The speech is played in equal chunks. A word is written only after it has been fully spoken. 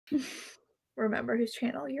Remember whose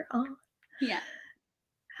channel you're on. Yeah.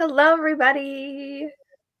 Hello, everybody.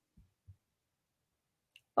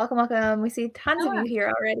 Welcome, welcome. We see tons of you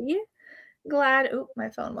here already. Glad. Oh, my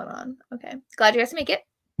phone went on. Okay. Glad you guys can make it.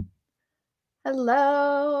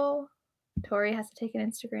 Hello. Tori has to take an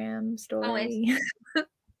Instagram story.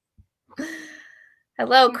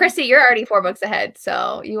 Hello, Chrissy. You're already 4 books ahead,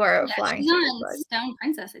 so you are flying. She's on Stone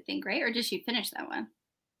Princess, I think, right? Or did she finish that one?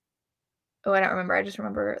 Oh, I don't remember. I just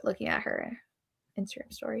remember looking at her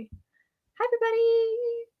Instagram story. Hi,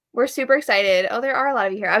 everybody. We're super excited. Oh, there are a lot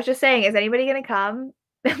of you here. I was just saying, is anybody going to come?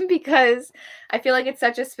 Because I feel like it's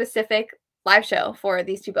such a specific live show for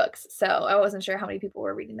these 2 books. So I wasn't sure how many people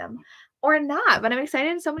were reading them or not, but I'm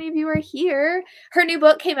excited so many of you are here. Her new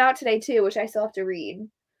book came out today too, which I still have to read.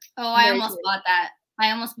 Oh, I almost bought that. I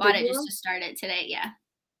almost bought it just to start it today. Yeah.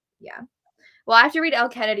 Yeah. Well, I have to read Elle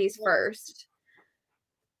Kennedy's first.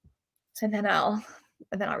 And then I'll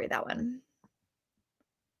read that one.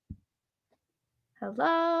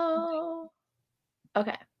 Hello.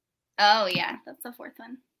 Okay. Oh, yeah. That's the 4th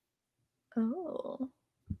one. Oh.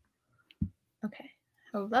 Okay.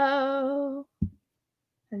 Hello.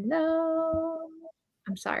 Hello.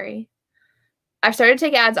 I'm sorry. I've started to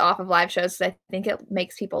take ads off of live shows because I think it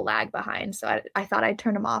makes people lag behind. So I thought I'd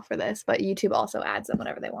turn them off for this, but YouTube also adds them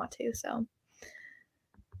whenever they want to. So,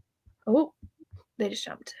 oh, they just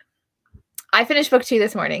jumped. I finished book 2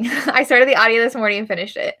 this morning. I started the audio this morning and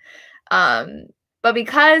finished it. But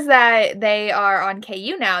because that they are on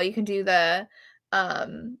KU now, you can do the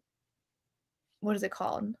what is it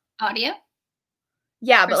called? Audio?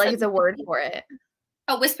 Yeah, but like it's a word for it.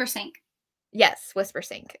 Oh, Whisper Sync. Yes, Whisper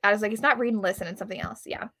Sync. I was like, it's not read and listen, it's something else.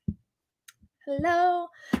 Yeah. Hello.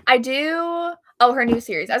 I do. Oh, her new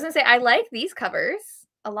series. I was gonna say I like these covers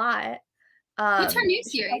a lot. What's her new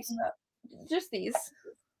series? Just these.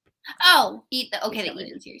 Oh, the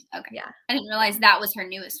Eden series. Okay. Yeah. I didn't realize that was her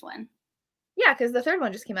newest one. Yeah, because the 3rd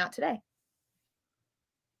one just came out today.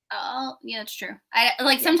 Oh, yeah, that's true.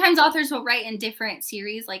 Sometimes authors will write in different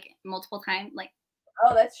series, like multiple times. Like,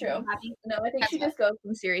 oh, that's true. No, I think she just goes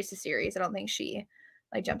from series to series. I don't think she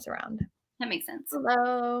like jumps around. That makes sense.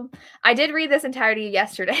 Hello. I did read this entirety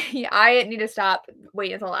yesterday. I need to stop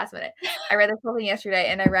waiting until the last minute. I read this whole thing yesterday,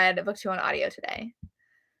 and I read book 2 on audio today.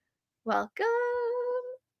 Welcome.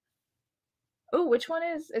 Oh, which one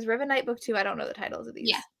is Riven Knight book 2? I don't know the titles of these.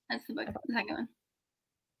 Yeah, that's the book. The second one.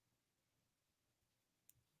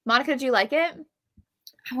 Monica, did you like it?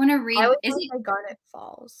 I want to read. Is it like Garnet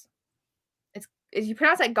Falls? Is you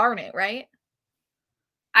pronounce that Garnet, right?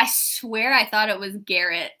 I swear I thought it was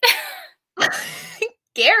Garrett.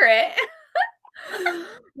 Garrett.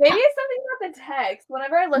 Maybe it's something about the text.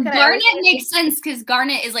 Whenever I look at Garnet makes sense because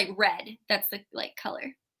Garnet is like red. That's the like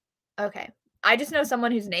color. Okay. I just know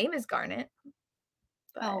someone whose name is Garnet.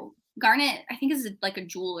 But... Oh, Garnet, I think is like a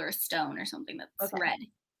jewel or a stone or something that's red.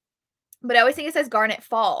 But I always think it says Garnet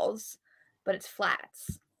Falls, but it's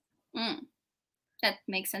flats. That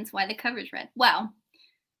makes sense why the cover's red. Wow.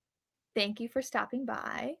 Thank you for stopping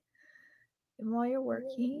by. And while you're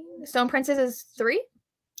working. Stone Princess is 3?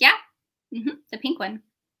 Yeah. The pink one.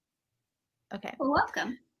 Okay. Well,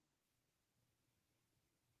 welcome.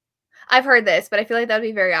 I've heard this, but I feel like that would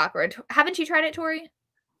be very awkward. Haven't you tried it, Tori?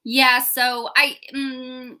 Yeah, so I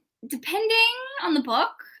depending on the book,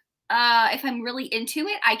 if I'm really into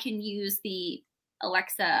it, I can use the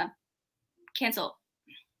Alexa cancel.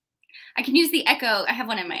 I can use the Echo. I have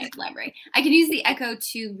one in my library. I can use the Echo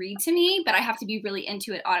to read to me, but I have to be really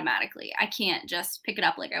into it automatically. I can't just pick it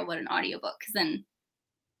up like I would an audiobook because then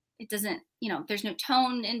it doesn't, there's no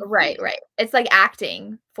tone. Right. It's like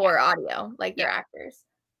acting for audio, like they're actors.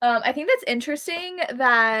 I think that's interesting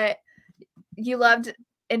that you loved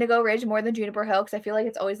Indigo Ridge more than Juniper Hill because I feel like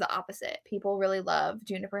it's always the opposite. People really love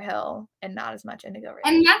Juniper Hill and not as much Indigo Ridge.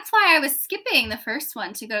 And that's why I was skipping the first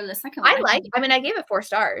one to go to the second one. I gave it 4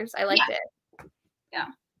 stars. I liked it. Yeah.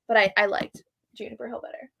 But I liked Juniper Hill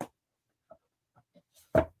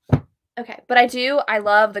better. Okay. But I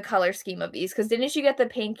love the color scheme of these because didn't you get the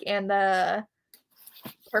pink and the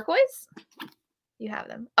turquoise? You have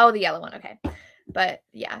them. Oh, the yellow one. Okay. But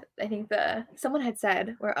yeah, I think someone had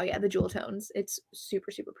said the jewel tones. It's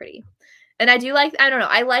super, super pretty. And I do like, I don't know,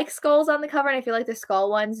 I like skulls on the cover, and I feel like the skull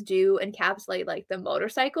ones do encapsulate like the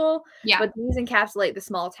motorcycle. Yeah. But these encapsulate the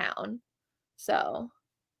small town. So,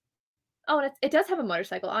 oh, and it does have a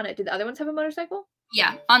motorcycle on it. Did the other ones have a motorcycle?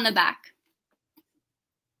 Yeah, on the back.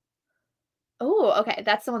 Oh, okay.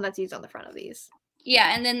 That's the one that's used on the front of these.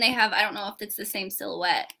 Yeah, and then they have, I don't know if it's the same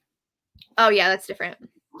silhouette. Oh, yeah, that's different.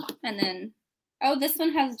 And then, oh, this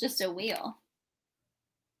one has just a wheel.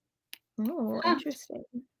 Oh, interesting.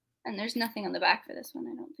 And there's nothing on the back for this one,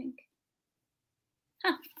 I don't think.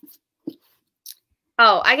 Huh.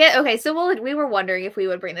 Oh, okay, so we were wondering if we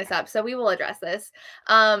would bring this up, so we will address this.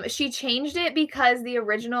 She changed it because the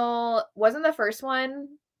original wasn't the first one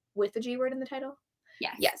with the G word in the title?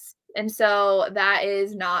 Yes. Yes. And so that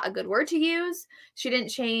is not a good word to use. She didn't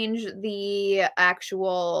change the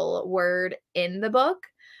actual word in the book,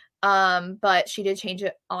 but she did change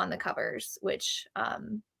it on the covers, which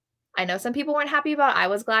I know some people weren't happy about. I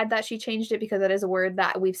was glad that she changed it because it is a word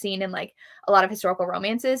that we've seen in like a lot of historical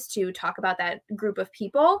romances to talk about that group of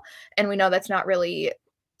people. And we know that's not really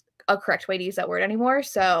a correct way to use that word anymore.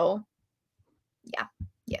 So yeah,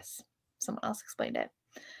 yes, someone else explained it.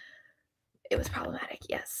 It was problematic,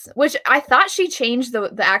 yes. Which I thought she changed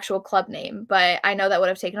the actual club name, but I know that would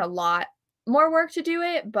have taken a lot more work to do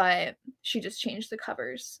it, but she just changed the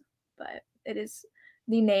covers. But it is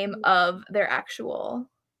the name of their actual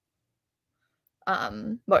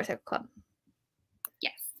motorcycle club.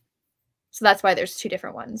 Yes. So that's why there's two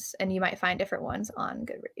different ones, and you might find different ones on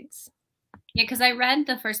Goodreads. Yeah, because I read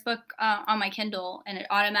the first book on my Kindle, and it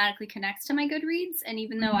automatically connects to my Goodreads. And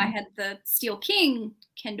even though I had the Steel King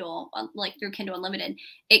Kindle, like through Kindle Unlimited,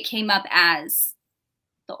 it came up as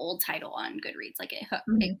the old title on Goodreads. Like it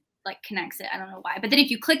like connects it. I don't know why. But then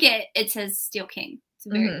if you click it, it says Steel King. It's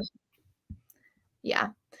very yeah.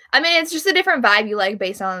 I mean, it's just a different vibe you like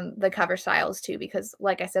based on the cover styles too, because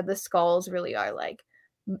like I said, the skulls really are like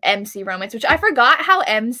MC romance, which I forgot how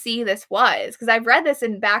MC this was because I've read this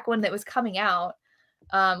in back when it was coming out.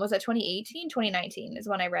 Was that 2018? 2019 is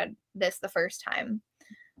when I read this the first time.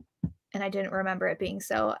 And I didn't remember it being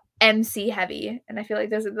so MC heavy. And I feel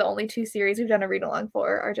like those are the only two series we've done a read along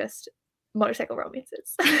for are just motorcycle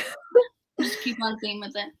romances. Just keep on staying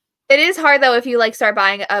with it. It is hard though if you like start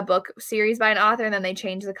buying a book series by an author and then they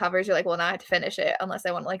change the covers. You're like, well, now I have to finish it unless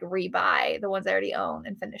I want to like rebuy the ones I already own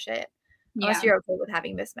and finish it. Yeah. Unless you're okay with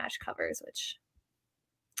having mismatched covers, which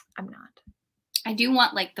I'm not. I do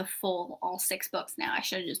want like the full all 6 books now. I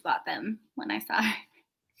should have just bought them when I saw her.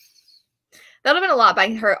 That would have been a lot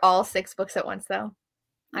buying her all 6 books at once though.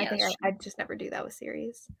 Yeah, I think I'd just never do that with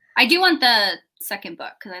series. I do want the second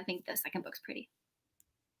book because I think the second book's pretty.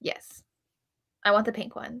 Yes. I want the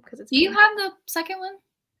pink one because it's. Do you have the second one?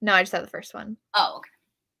 No, I just have the first one. Oh, okay.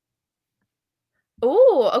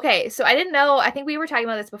 Oh, okay. So I didn't know. I think we were talking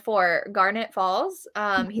about this before. Garnet Falls.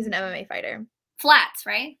 He's an MMA fighter. Flats,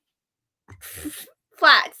 right?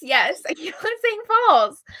 Flats. Yes, I keep on saying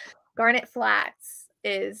Falls. Garnet Flats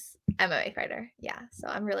is MMA fighter. Yeah. So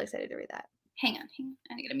I'm really excited to read that. Hang on.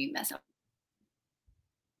 I gotta mute myself.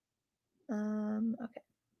 Okay.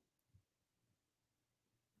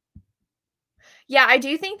 Yeah, I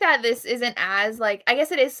do think that this isn't as like, I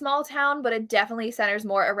guess it is small town, but it definitely centers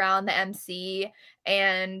more around the MC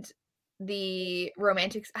and the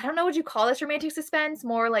romantic. I don't know what you call this, romantic suspense,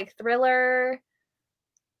 more like thriller.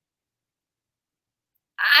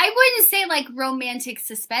 I wouldn't say like romantic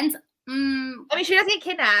suspense. I mean, she does get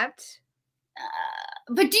kidnapped.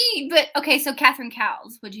 But okay, so Catherine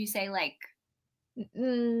Cowles, would you say like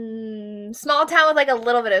small town with like a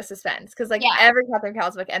little bit of suspense? Because like every Catherine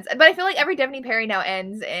Cowles book ends, but I feel like every Daphne Perry now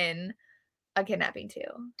ends in a kidnapping too.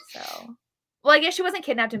 So, well, I guess she wasn't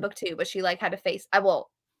kidnapped in book 2, but she like had to face.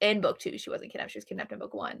 In book 2, she wasn't kidnapped. She was kidnapped in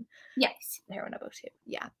book 1. Yes, the heroine of book 2.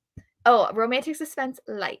 Yeah. Oh, romantic suspense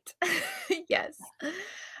light. Yes.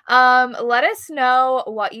 Let us know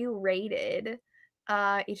what you rated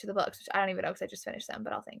each of the books, which I don't even know because I just finished them,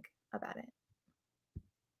 but I'll think about it.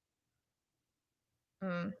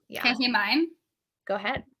 Yeah. Can I say mine? Go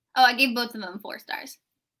ahead. Oh, I gave both of them 4 stars.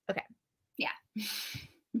 Okay. Yeah.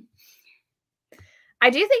 I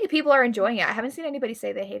do think people are enjoying it. I haven't seen anybody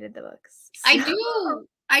say they hated the books. So.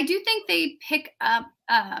 I do think they pick up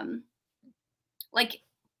like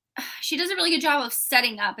she does a really good job of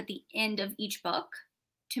setting up at the end of each book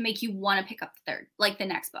to make you want to pick up the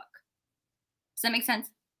next book. Does that make sense?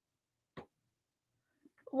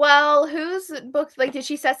 Well, whose book, like, did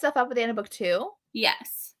she set stuff up at the end of book 2?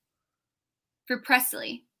 Yes. For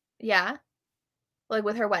Presley. Yeah. Like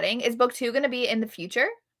with her wedding. Is book 2 going to be in the future?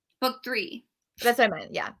 Book 3. That's what I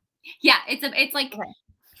meant, yeah. Yeah, it's like, okay.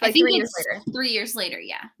 I think 3 years later. 3 years later,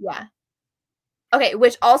 yeah. Yeah. Okay,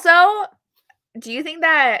 which also, do you think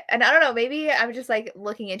that, and I don't know, maybe I'm just like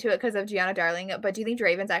looking into it because of Gianna Darling, but do you think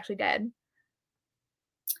Draven's actually dead?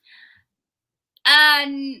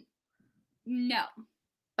 No.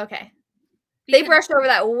 Okay. They brushed over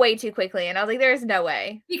that way too quickly, and I was like, there's no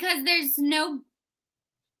way. Because there's no,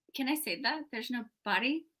 can I say that? There's no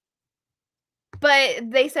body? But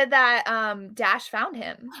they said that Dash found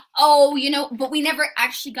him. Oh, but we never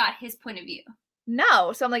actually got his point of view.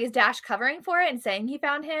 No. So I'm like, is Dash covering for it and saying he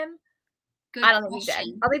found him? Good I don't think he's dead.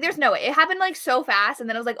 question. I think there's no way. It happened like so fast, and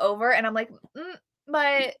then it was like over, and I'm like,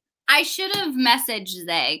 but I should have messaged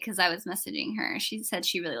Zay because I was messaging her. She said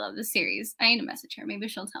she really loved the series. I need to message her. Maybe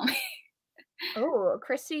she'll tell me. oh,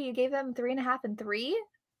 Christy, you gave them 3.5 and 3.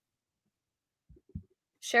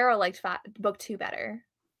 Cheryl liked book 2 better,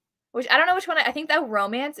 which I don't know which one. I think the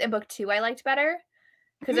romance in book 2 I liked better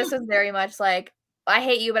because this was very much like, I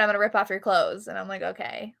hate you, but I'm gonna rip off your clothes, and I'm like,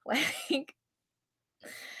 okay, like.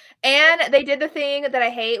 And they did the thing that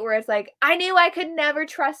I hate where it's like, I knew I could never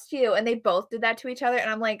trust you. And they both did that to each other. And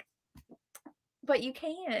I'm like, but you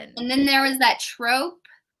can. And then there was that trope.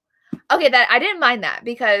 Okay, that I didn't mind that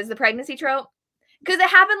because the pregnancy trope, because it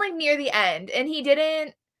happened like near the end. And he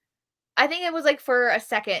didn't, I think it was like for a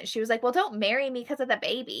second. She was like, well, don't marry me because of the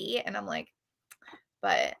baby. And I'm like,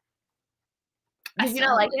 but did you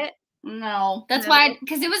not like it? No. That's why,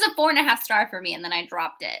 because it was a 4.5 star for me. And then I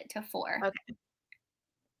dropped it to 4. Okay.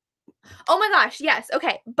 Oh my gosh, yes.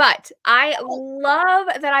 Okay, but I love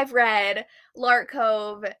that I've read Lark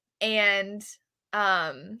Cove and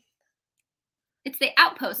it's the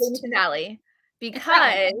Outpost. Jameson Valley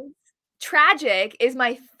because Tragic is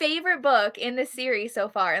my favorite book in the series so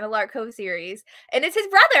far, in the Lark Cove series, and it's his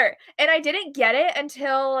brother. And I didn't get it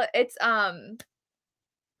until it's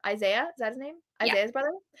Isaiah, is that his name? Yeah. Isaiah's brother?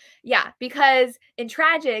 Yeah, because in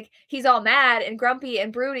Tragic, he's all mad and grumpy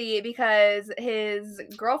and broody because his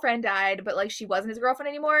girlfriend died, but like she wasn't his girlfriend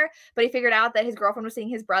anymore. But he figured out that his girlfriend was seeing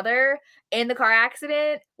his brother in the car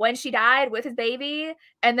accident when she died with his baby.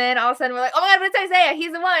 And then all of a sudden we're like, oh my god, but it's Isaiah.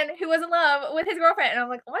 He's the one who was in love with his girlfriend. And I'm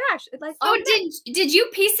like, oh my gosh. It's like, so did you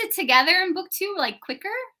piece it together in book 2 like quicker?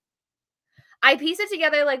 I pieced it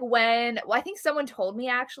together like when, well, I think someone told me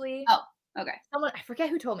actually. Oh. Okay. Someone, I forget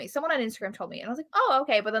who told me. Someone on Instagram told me. And I was like, oh,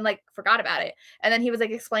 okay. But then like forgot about it. And then he was like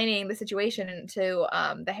explaining the situation to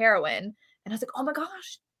the heroine. And I was like, oh my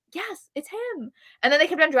gosh, yes, it's him. And then they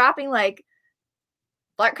kept on dropping like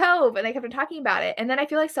Lark Cove and they kept on talking about it. And then I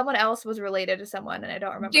feel like someone else was related to someone and I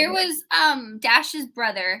don't remember. There was Dash's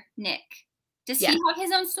brother, Nick. Does he have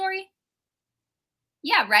his own story?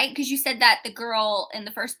 Yeah, right? Because you said that the girl in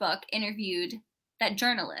the first book interviewed that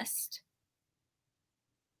journalist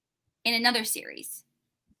in another series.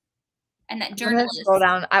 And that journalist. Scroll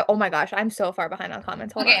down. Oh my gosh, I'm so far behind on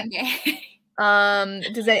comments. Hold on. Okay.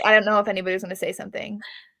 I don't know if anybody's gonna say something.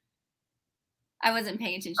 I wasn't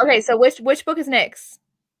paying attention. Okay, so which book is Nick's?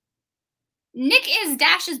 Nick is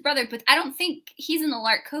Dash's brother, but I don't think he's in the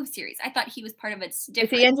Lark Cove series. I thought he was part of it's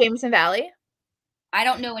different. Is he in Jameson Valley? I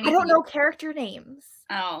don't know anything. I don't know character names.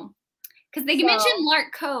 Oh. Because they mentioned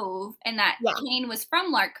Lark Cove and that Kane was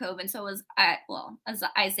from Lark Cove, and so was as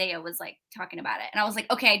Isaiah was like talking about it. And I was like,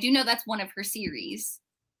 okay, I do know that's one of her series.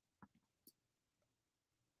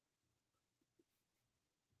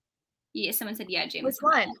 Yeah, someone said, yeah, James. Which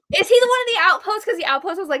one? Is he the one in the Outpost? Because the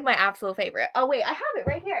Outpost was like my absolute favorite. Oh wait, I have it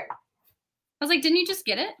right here. I was like, didn't you just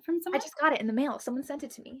get it from someone? I just got it in the mail. Someone sent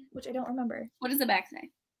it to me, which I don't remember. What does the back say?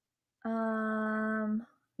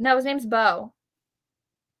 No, his name's Bo.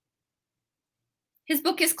 His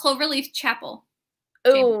book is Cloverleaf Chapel.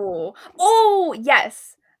 Oh,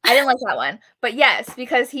 yes. I didn't like that one. But yes,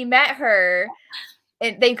 because he met her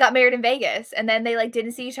and they got married in Vegas and then they like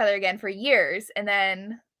didn't see each other again for years. And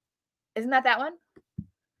then isn't that one?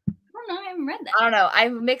 I don't know. I haven't read that. I don't know. I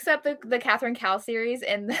mix up the Catherine Cowell series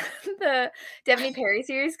and the Devney Perry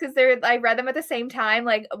series because I read them at the same time,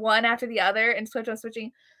 like one after the other and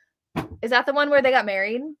switching. Is that the one where they got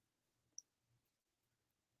married?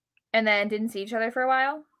 And then didn't see each other for a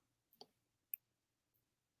while?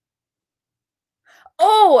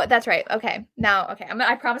 Oh, that's right. Okay. Now, okay.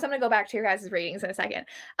 I promise I'm going to go back to your guys' ratings in a second.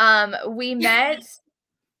 We met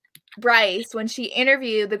Bryce when she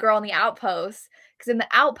interviewed the girl in the Outpost, because in the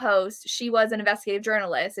Outpost, she was an investigative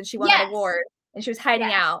journalist and she won an award and she was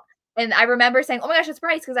hiding out. And I remember saying, oh my gosh, it's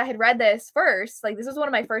Bryce, because I had read this first. Like, this was one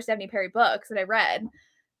of my first Devney Perry books that I read.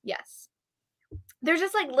 Yes. There's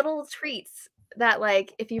just like little treats that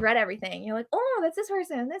like if you read everything you're like, oh, that's this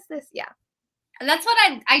person, this yeah. And that's what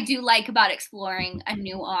I do like about exploring a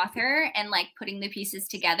new author and like putting the pieces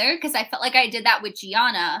together, because I felt like I did that with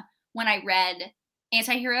Gianna when I read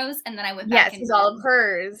Antiheroes, and then I went back and all of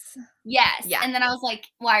hers. Yes. Yeah. And then I was like,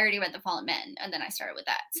 well, I already read The Fallen Men, and then I started with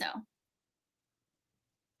that. So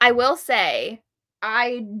I will say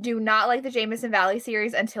I do not like the Jameson Valley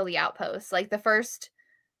series until the Outpost. Like the first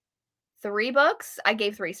 3 books, I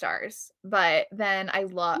gave 3 stars, but then I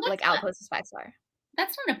love like Outpost is 5 star.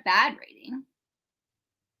 That's not a bad rating.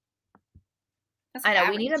 That's I like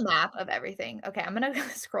know, we need a average. map of everything. Okay, I'm gonna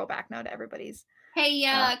scroll back now to everybody's. Hey,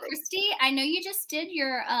 Christy, I know you just did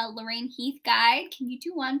your Lorraine Heath guide. Can you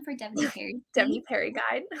do one for Devin Perry, Debbie Perry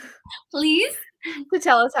guide. please? To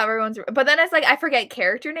tell us how everyone's, but then it's like I forget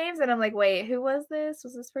character names and I'm like, wait, who was this?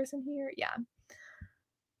 Was this person here? Yeah.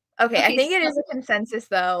 Okay, I think it is a consensus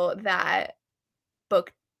though that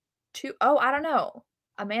book 2, oh, I don't know.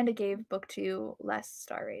 Amanda gave book 2 less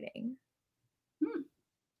star rating.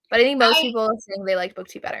 But I think most people are saying they liked book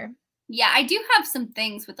 2 better. Yeah, I do have some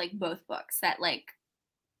things with like both books that like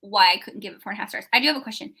why I couldn't give it 4.5 stars. I do have a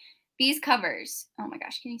question. These covers, oh my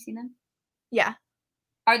gosh, can you see them? Yeah.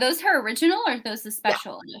 Are those her original or are those the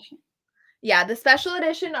special edition? Yeah, the special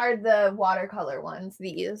edition are the watercolor ones,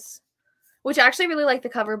 these. Which I actually really like the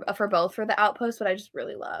cover for both for the Outpost, but I just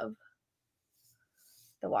really love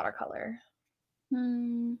the watercolor.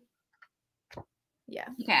 Yeah.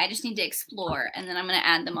 Okay, I just need to explore, and then I'm going to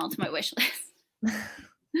add them all to my wish list.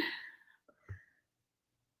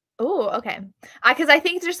 Oh, okay. Because I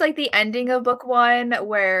think just like the ending of book 1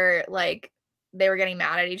 where like they were getting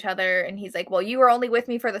mad at each other and he's like, well, you were only with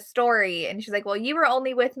me for the story. And she's like, well, you were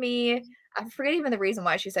only with me. I forget even the reason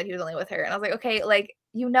why she said he was only with her. And I was like, okay, like,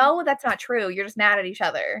 you know, that's not true. You're just mad at each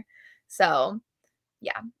other. So,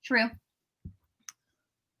 yeah. True.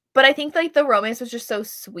 But I think like the romance was just so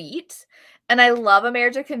sweet. And I love A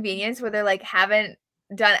Marriage of Convenience where they're like haven't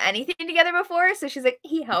done anything together before. So she's like,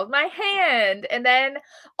 he held my hand. And then,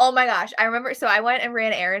 oh my gosh, I remember. So I went and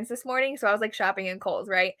ran errands this morning. So I was like shopping in Kohl's,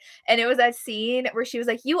 right? And it was that scene where she was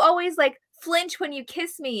like, you always like flinch when you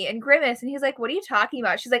kiss me and grimace. And he's like, what are you talking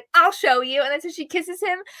about? She's like, I'll show you. And then so she kisses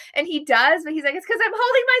him and he does. But he's like, it's because I'm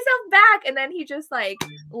holding myself back. And then he just like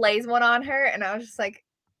lays one on her. And I was just like,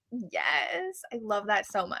 yes, I love that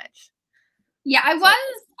so much. Yeah, I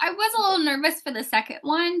was a little nervous for the second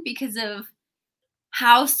one because of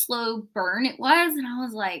how slow burn it was. And I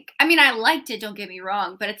was like, I mean, I liked it, don't get me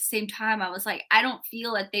wrong. But at the same time, I was like, I don't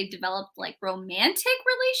feel that they've developed like romantic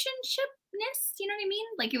relationshipness. You know what I mean?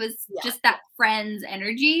 Like it was just that friends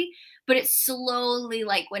energy. But it slowly,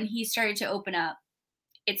 like when he started to open up,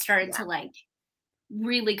 it started to like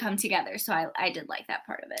really come together. So I did like that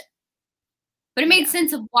part of it. But it made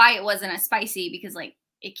sense of why it wasn't as spicy because like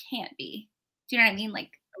it can't be. Do you know what I mean?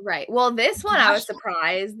 Like right. Well, this one I was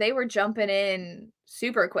surprised. They were jumping in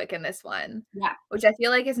super quick in this one. Yeah. Which I feel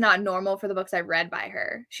like is not normal for the books I've read by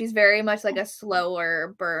her. She's very much like a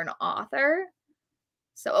slower burn author.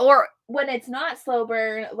 So, or when it's not slow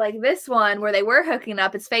burn, like this one where they were hooking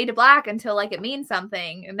up, it's fade to black until like it means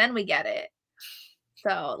something, and then we get it.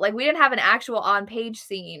 So, like we didn't have an actual on-page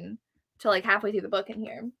scene till like halfway through the book in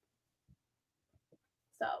here.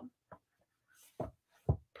 So,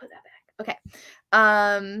 put that back. Okay.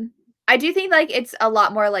 I do think like it's a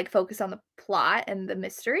lot more like focused on the plot and the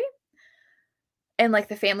mystery and like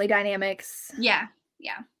the family dynamics. Yeah.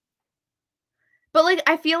 Yeah. But like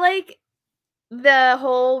I feel like the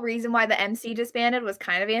whole reason why the MC disbanded was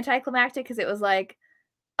kind of anticlimactic because it was like,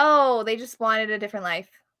 oh, they just wanted a different life.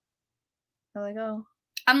 I'm like, oh.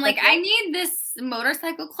 I'm like, I need this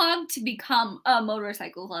motorcycle club to become a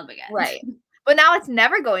motorcycle club again. Right. But now it's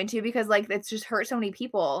never going to because like it's just hurt so many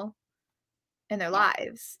people in their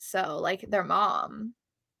lives. So like their mom.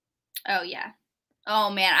 Oh yeah. Oh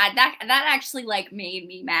man, that actually like made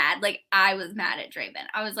me mad. Like I was mad at Draven.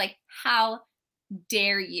 I was like, how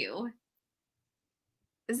dare you?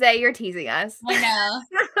 Zay, you're teasing us. I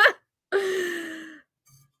know.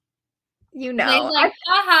 You know. They're like,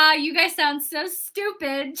 haha, you guys sound so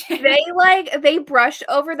stupid. they brushed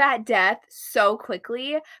over that death so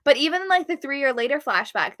quickly. But even like the 3-year later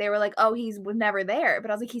flashback, they were like, oh, he was never there.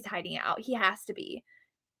 But I was like, he's hiding out. He has to be.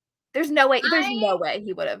 There's no way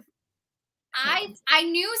he would have. I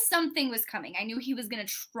knew something was coming. I knew he was gonna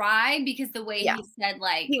try because the way he said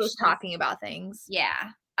like he was talking about things.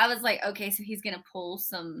 Yeah. I was like, okay, so he's gonna pull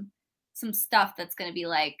some stuff that's gonna be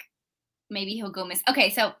like maybe he'll go miss. Okay,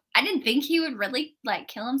 so I didn't think he would really like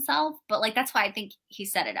kill himself, but like that's why I think he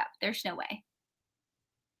set it up. There's no way.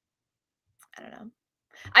 I don't know.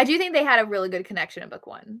 I do think they had a really good connection in book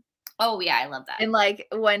 1. Oh yeah, I love that. And like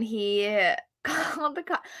when he called the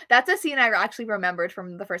cop, that's a scene I actually remembered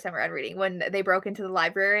from the first time I read reading when they broke into the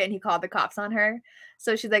library and he called the cops on her.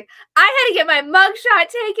 So she's like, I had to get my mugshot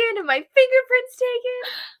taken and my fingerprints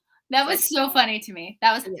taken. That was so funny to me.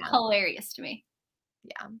 That was hilarious to me.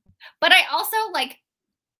 Yeah. But I also like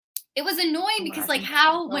it was annoying because like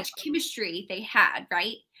how much chemistry they had,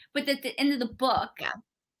 right? But at the end of the book,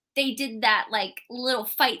 they did that like little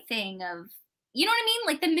fight thing of, you know what I mean?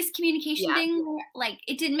 Like the miscommunication thing, like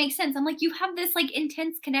it didn't make sense. I'm like, you have this like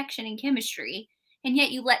intense connection and chemistry, and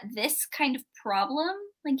yet you let this kind of problem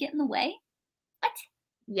like get in the way. What?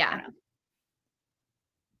 Yeah.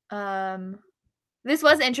 This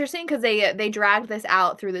was interesting because they dragged this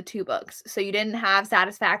out through the 2 books, so you didn't have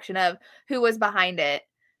satisfaction of who was behind it.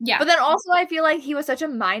 Yeah. But then also I feel like he was such a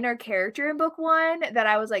minor character in book 1 that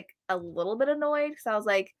I was, like, a little bit annoyed because I was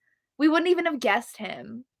like, we wouldn't even have guessed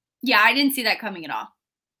him. Yeah, I didn't see that coming at all.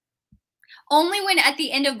 Only when at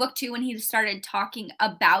the end of book 2 when he started talking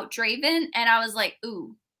about Draven, and I was like,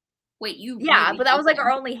 ooh, wait, you Yeah, really but that was, like, him.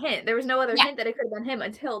 our only hint. There was no other hint that it could have been him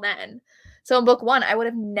until then. So in book 1, I would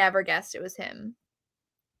have never guessed it was him.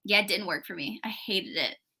 Yeah, it didn't work for me. I hated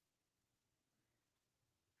it.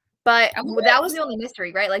 But that was the only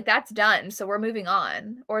mystery, right? Like, that's done, so we're moving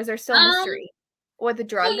on. Or is there still mystery? Or the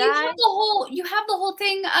drug guy? You have the whole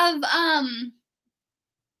thing of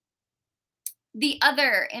the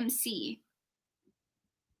other MC.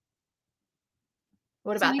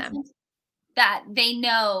 What about them? Sense? That they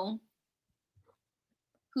know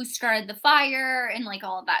who started the fire and like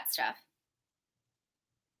all of that stuff.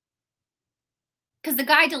 Because the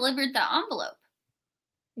guy delivered the envelope.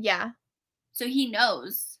 Yeah. So he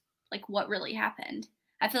knows like what really happened.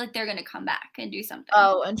 I feel like they're gonna come back and do something.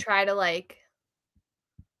 Oh, and try to like.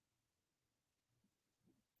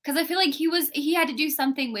 Because I feel like he had to do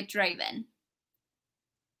something with Draven.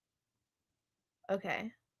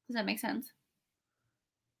 Okay. Does that make sense?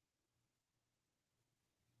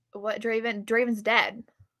 What Draven? Draven's dead.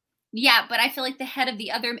 Yeah, but I feel like the head of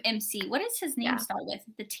the other MC, what does his name start with?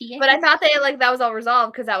 The T? But I thought that was all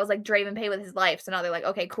resolved because that was like Draven paid with his life. So now they're like,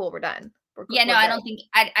 okay, cool, we're done. Yeah, no, I don't think.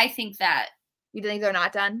 I think that. You think they're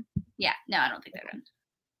not done? Yeah, no, I don't think they're done.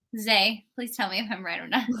 Zay, please tell me if I'm right or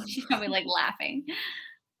not. She's probably like laughing.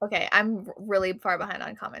 Okay, I'm really far behind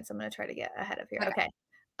on comments. I'm gonna try to get ahead of here. Okay.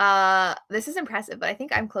 This is impressive, but I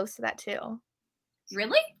think I'm close to that too.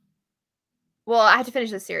 Really? Well, I had to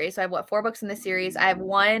finish this series, so I have 4 books in this series. I have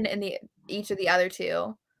 1 in each of the other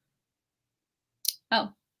 2.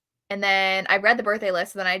 Oh. And then I read the birthday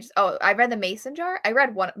list, and then I read the Mason jar. I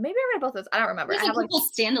read one. Maybe I read both of those. I don't remember. There's a couple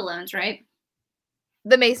standalones, right?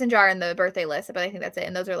 The Mason jar and the birthday list, but I think that's it.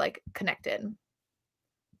 And those are like connected.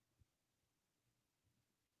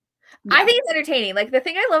 Yeah. I think it's entertaining. Like the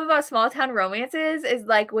thing I love about small town romances is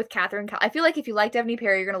like with Catherine Cowles. I feel like if you like Devney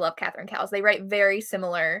Perry, you're gonna love Catherine Cowles. They write very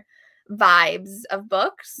similar vibes of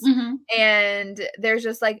books, and there's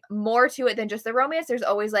just like more to it than just the romance. There's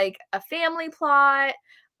always like a family plot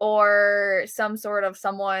or some sort of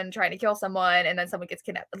someone trying to kill someone and then someone gets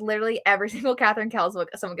kidnapped. Literally every single Catherine Cowles book,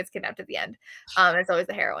 someone gets kidnapped at the end. It's always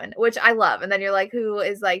the heroine, which I love. And then you're like, who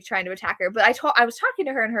is like trying to attack her? But I was talking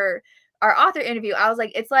to her in our author interview. I was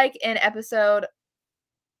like, it's like an episode.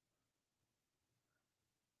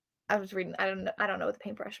 I was reading. I don't know what the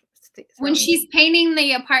paintbrush. When she's painting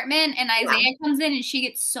the apartment and Isaiah comes in and she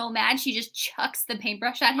gets so mad, she just chucks the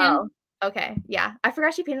paintbrush at him. Oh, okay. Yeah. I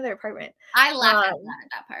forgot she painted their apartment. I laughed at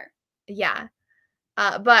that part. Yeah.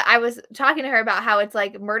 But I was talking to her about how it's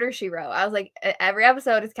like Murder, She Wrote. I was like, every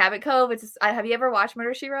episode is Cabot Cove. Have you ever watched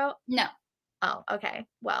Murder, She Wrote? No. Oh, okay.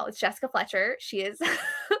 Well, it's Jessica Fletcher. She is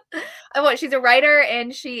she's a writer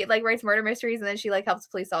and she like writes murder mysteries and then she like helps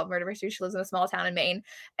police solve murder mysteries. She lives in a small town in Maine.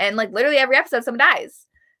 And like literally every episode someone dies.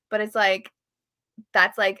 But it's like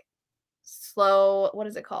that's like slow, what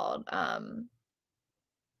is it called? Oh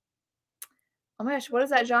my gosh, what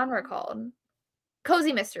is that genre called?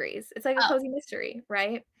 Cozy mysteries. It's like a cozy mystery,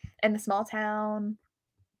 right? In the small town.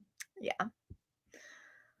 Yeah.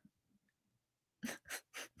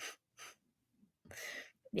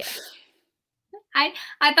 Yeah.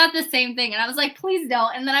 I thought the same thing, and I was like, please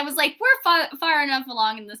don't. And then I was like, we're far enough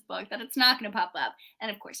along in this book that it's not going to pop up.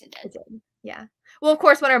 And of course it did. It did. Yeah. Well, of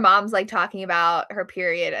course, when her mom's like talking about her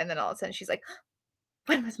period, and then all of a sudden she's like,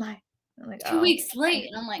 when was mine? I'm like, 2 weeks late.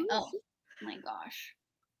 And I'm like, oh my gosh.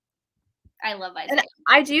 I love Isaiah. And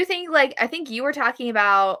I do think I think you were talking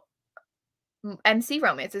about MC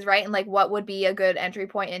romances, right? And like what would be a good entry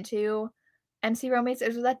point into MC romance? Or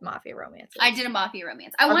was that mafia romance? I did a mafia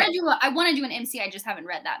romance. I want to do an MC. I just haven't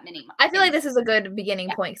read that many. I feel like this is a good beginning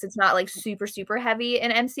point because it's not like super, super heavy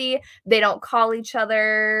in MC. They don't call each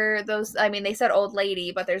other those. I mean, they said old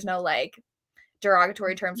lady, but there's no like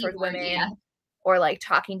derogatory terms towards women or like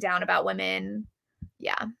talking down about women.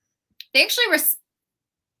 Yeah. They actually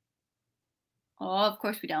oh, of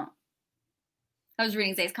course we don't. I was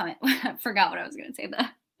reading Zay's comment. I forgot what I was going to say though.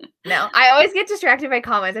 No, I always get distracted by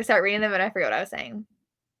comments. I start reading them and I forget what I was saying.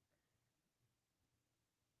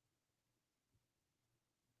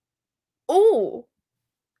 Oh,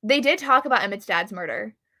 they did talk about Emmett's dad's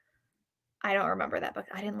murder. I don't remember that book.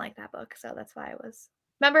 I didn't like that book, so that's why I was.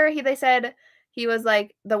 Remember, they said he was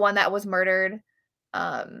like the one that was murdered.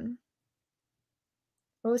 What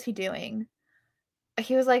was he doing?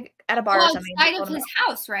 he was like at a bar or something. Outside of his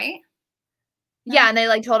house, right? Yeah, and they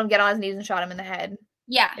like told him get on his knees and shot him in the head.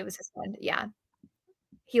 Yeah. It was his friend. Yeah.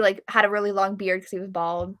 He like had a really long beard because he was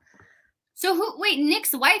bald. So wait,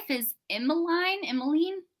 Nick's wife is Emmeline?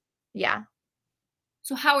 Yeah.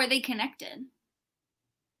 So how are they connected?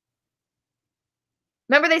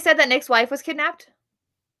 Remember they said that Nick's wife was kidnapped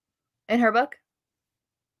in her book?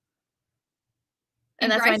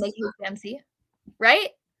 And that's why Nick hates MC. Right?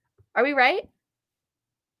 Are we right?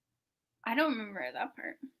 I don't remember that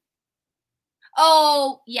part.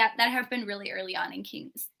 Oh, yeah, that happened really early on in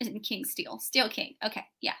King Steel King. Okay,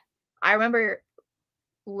 yeah. I remember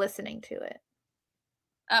listening to it.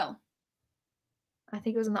 Oh. I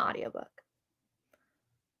think it was in the audiobook.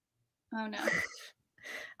 Oh, no.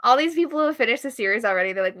 All these people who have finished the series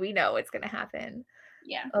already, they're like, we know what's going to happen.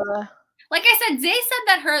 Yeah. Like I said, Zay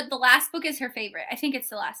said that the last book is her favorite. I think it's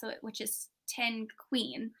the last of it, which is 10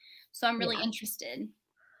 Queen. So I'm really interested.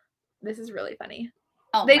 This is really funny.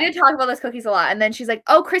 Oh, they did talk about those cookies a lot. And then she's like,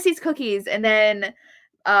 oh, Chrissy's cookies. And then,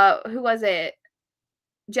 who was it?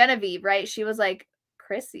 Genevieve, right? She was like,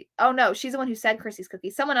 Chrissy. Oh, no, she's the one who said Chrissy's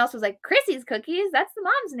cookies. Someone else was like, Chrissy's cookies? That's the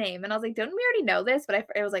mom's name. And I was like, don't we already know this? But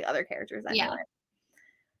it was like other characters. I know it.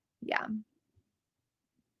 Yeah.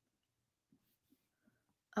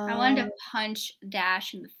 I wanted to punch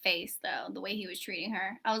Dash in the face, though, the way he was treating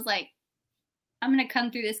her. I was like, I'm going to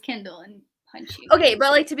come through this Kindle and punch you. Okay,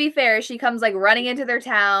 but like to be fair, she comes like running into their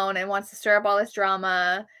town and wants to stir up all this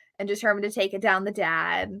drama and determined to take it down the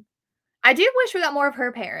dad. I do wish we got more of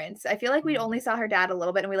her parents. I feel like we only saw her dad a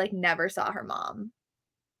little bit and we like never saw her mom.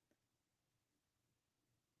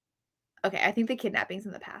 Okay, I think the kidnapping's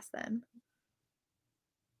in the past then.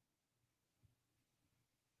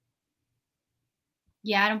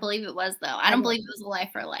 Yeah, I don't believe it was, though. I don't believe it was a life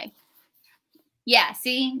for a life. Yeah,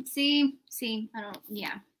 see? I don't,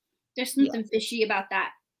 yeah. There's something fishy about that.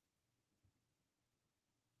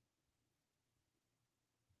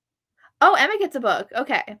 Oh, Emmett gets a book.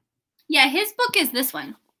 Okay. Yeah, his book is this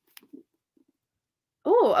one.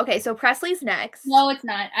 Oh, okay. So Presley's next. No, it's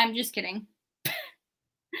not. I'm just kidding.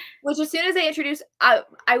 Which as soon as they introduced, I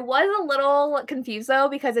was a little confused, though,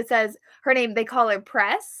 because it says her name, they call her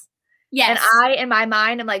Press. Yes. And I, in my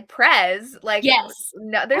mind, am like, Prez. Like, yes.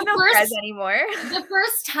 No, there's no Prez anymore. The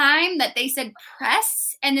first time that they said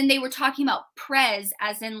Press, and then they were talking about Prez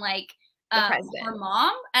as in, like, her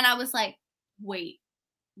mom. And I was like, wait,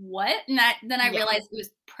 what? And then I realized it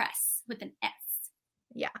was Press with an S.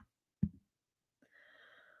 Yeah.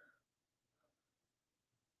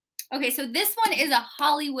 Okay, so this one is a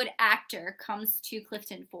Hollywood actor comes to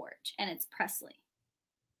Clifton Forge, and it's Presley.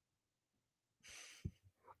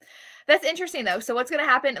 That's interesting, though. So what's going to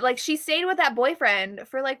happen? Like, she stayed with that boyfriend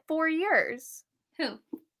for, like, 4 years. Who?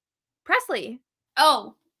 Presley.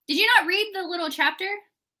 Oh. Did you not read the little chapter?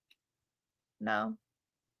 No.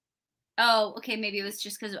 Oh, okay. Maybe it was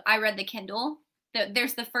just because I read the Kindle.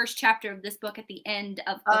 There's the first chapter of this book at the end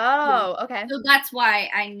of book 2. Okay. So that's why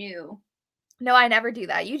I knew. No, I never do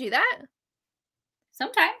that. You do that?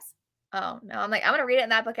 Sometimes. Oh, no. I'm like, I'm going to read it in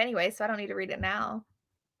that book anyway, so I don't need to read it now.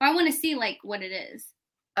 I want to see, like, what it is.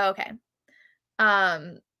 Okay.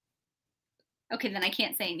 Okay, then I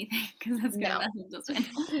can't say anything because that's gonna mess up this one.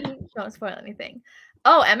 Don't spoil anything.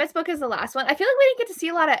 Oh, Emmett's book is the last one. I feel like we didn't get to see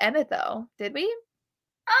a lot of Emmett though, did we?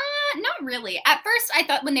 Not really. At first, I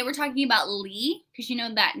thought when they were talking about Lee, because you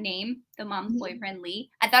know that name, the mom's boyfriend Lee,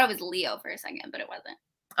 I thought it was Leo for a second, but it wasn't.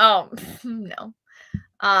 Oh no.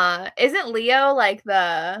 Isn't Leo like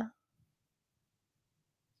the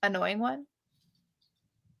annoying one?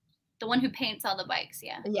 The one who paints all the bikes,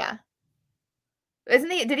 yeah. Yeah. Isn't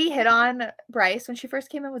he? Did he hit on Bryce when she first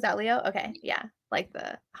came in? Was that Leo? Okay, yeah, like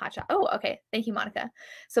the hotshot. Oh, okay. Thank you, Monica.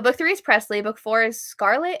 So book 3 is Presley. Book 4 is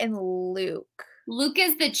Scarlett and Luke. Luke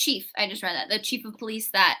is the chief. I just read that. The chief of police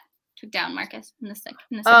that took down Marcus in the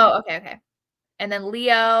second. Oh, okay. And then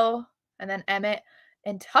Leo, and then Emmett,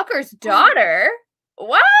 and Tucker's daughter.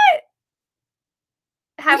 What?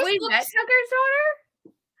 Have we met Tucker's daughter?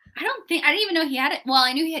 I didn't even know he had it. Well,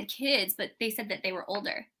 I knew he had kids, but they said that they were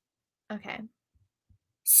older. Okay.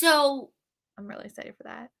 So I'm really excited for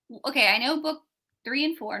that. Okay, I know book 3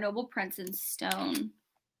 and 4, Noble Prince and Stone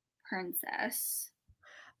Princess.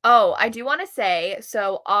 Oh, I do want to say,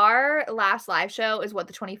 so our last live show is what,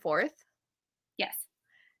 the 24th? Yes.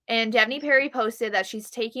 And Devney Perry posted that she's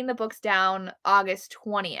taking the books down August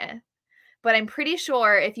 20th. But I'm pretty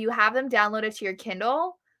sure if you have them downloaded to your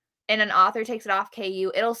Kindle and an author takes it off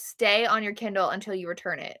KU, it'll stay on your Kindle until you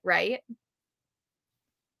return it, right?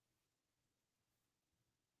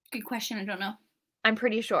 Good question. I don't know. I'm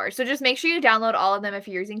pretty sure. So just make sure you download all of them if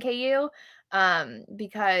you're using KU,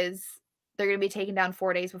 because they're going to be taken down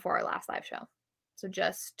 4 days before our last live show. So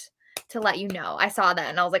just to let you know, I saw that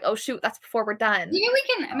and I was like, oh shoot, that's before we're done. Maybe we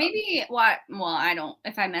can, maybe what, well, I don't,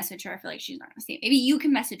 if I message her, I feel like she's not going to see it. Maybe you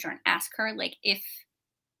can message her and ask her, like, if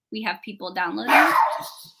we have people downloading. God,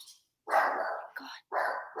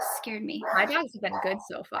 scared me. My dogs have been good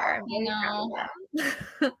so far. I'm really proud of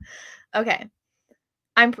them. Okay.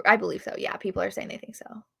 I believe so. Yeah, people are saying they think so.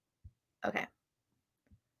 Okay.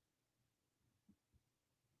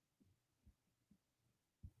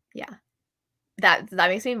 Yeah. That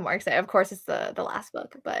makes me more excited. Of course, it's the last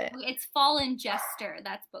book, but it's Fallen Jester.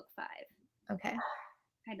 That's book 5. Okay.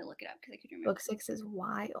 I had to look it up because I couldn't remember. Book 6 is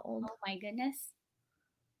wild. Oh my goodness.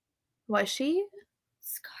 Was she?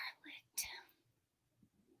 Scarlet.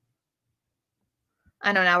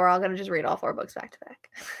 I know, now we're all gonna just read all 4 books back to back.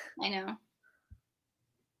 I know.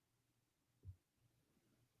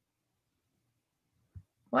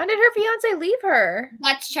 When did her fiance leave her?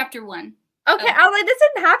 That's chapter 1. Okay, Oh. I was like, this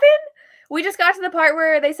didn't happen? We just got to the part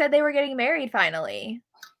where they said they were getting married finally.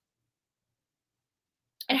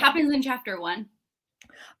 It happens in chapter 1.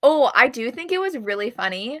 Oh, I do think it was really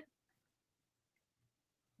funny.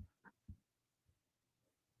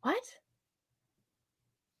 What?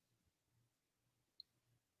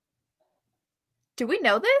 Do we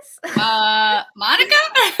know this? Monica?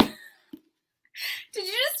 Did you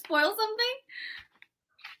just spoil something?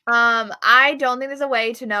 I don't think there's a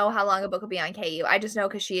way to know how long a book will be on KU. I just know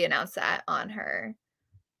because she announced that on her.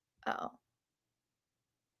 Oh.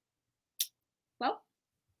 Well.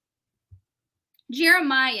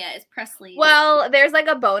 Jeremiah is Presley. Well, there's like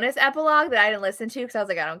a bonus epilogue that I didn't listen to because I was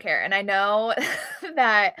like, I don't care. And I know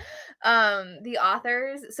that the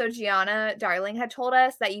authors, so Gianna Darling had told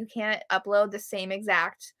us that you can't upload the same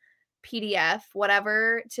exact PDF,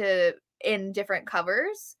 whatever, in different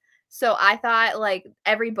covers. So I thought like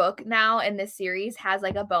every book now in this series has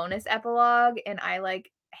like a bonus epilogue, and I like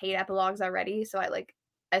hate epilogues already. So I like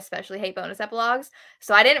especially hate bonus epilogues.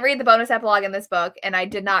 So I didn't read the bonus epilogue in this book, and I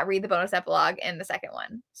did not read the bonus epilogue in the second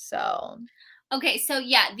one. So. Okay. So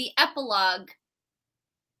yeah, the epilogue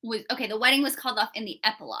was, okay. The wedding was called off in the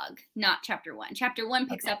epilogue, not chapter 1. Chapter 1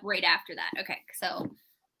 picks up right after that. Okay. So.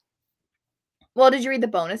 Well, did you read the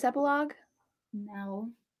bonus epilogue? No.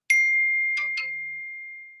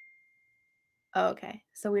 Oh, okay.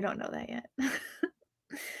 So we don't know that yet.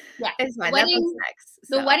 Yeah. It's fine. That book's next.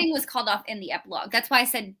 So. The wedding was called off in the epilogue. That's why I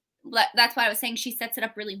said, that's why I was saying she sets it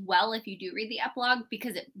up really well if you do read the epilogue,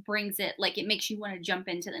 because it brings it, like, it makes you want to jump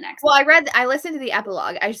into the next one. Well, I listened to the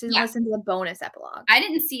epilogue. I just didn't listen to the bonus epilogue. I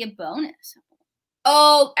didn't see a bonus.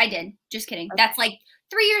 Oh, I did. Just kidding. Okay. That's like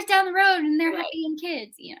 3 years down the road and they're happy and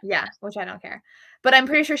kids. You know. Yeah, which I don't care. But I'm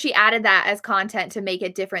pretty sure she added that as content to make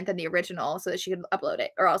it different than the original so that she could upload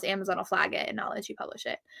it, or else Amazon will flag it and not let you publish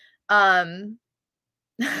it.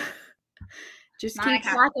 Just keep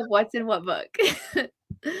track of what's in what book.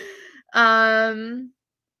 That, I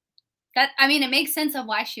mean, it makes sense of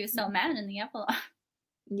why she was so mad in the epilogue.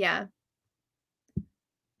 Yeah.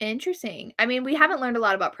 Interesting. I mean, we haven't learned a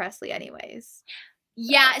lot about Presley anyways.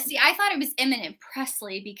 Yeah, see, I thought it was Emmett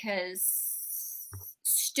Presley because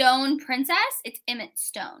Stone Princess, it's Emmett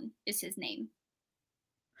Stone is his name.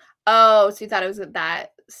 Oh, so you thought it was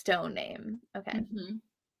that Stone name. Okay. Mm-hmm.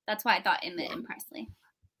 That's why I thought Emmett and Presley.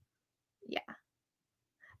 Yeah.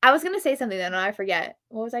 I was going to say something then, and I forget.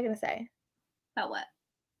 What was I going to say? About what?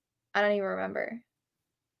 I don't even remember.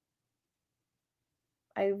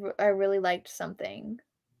 I really liked something.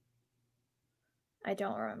 I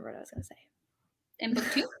don't remember what I was going to say. In book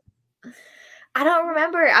 2? I don't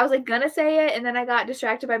remember. I was like going to say it, and then I got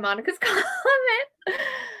distracted by Monica's comment.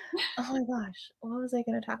 Oh my gosh. What was I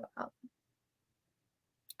going to talk about?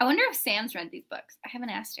 I wonder if Sam's read these books. I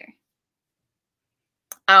haven't asked her.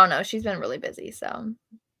 I don't know. She's been really busy, so.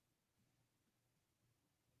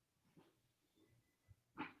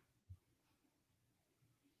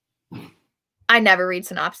 I never read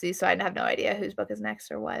synopses, so I have no idea whose book is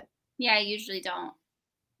next or what. Yeah, I usually don't.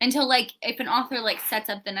 Until, like, if an author, like, sets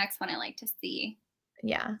up the next one, I like to see.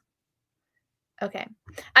 Yeah. Okay.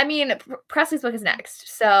 I mean, Presley's book is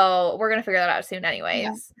next, so we're going to figure that out soon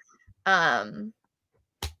anyways. Yeah.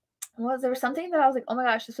 Well, there was something that I was like, oh my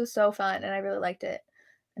gosh, this was so fun, and I really liked it.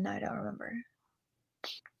 And now I don't remember.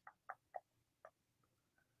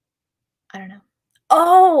 I don't know.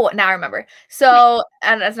 Oh, now I remember. So,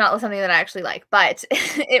 and it's not something that I actually like, but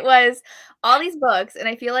it was all these books, and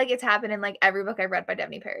I feel like it's happened in like every book I've read by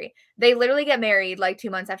Devney Perry. They literally get married like 2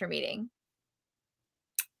 months after meeting.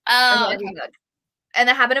 Oh, okay. And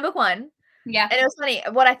that happened in book 1. Yeah. And it was funny.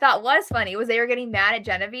 What I thought was funny was they were getting mad at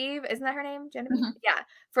Genevieve. Isn't that her name? Genevieve? Mm-hmm. Yeah.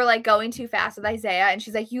 For like going too fast with Isaiah. And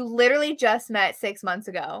she's like, you literally just met 6 months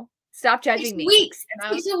ago. Stop judging me. Weeks. And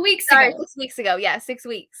I was, 6 weeks sorry, ago. 6 weeks ago. Yeah, 6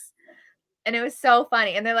 weeks. And it was so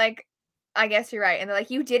funny. And they're like, I guess you're right. And they're like,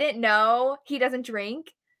 you didn't know he doesn't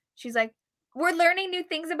drink? She's like, we're learning new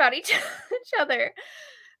things about each other.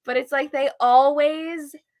 But it's like they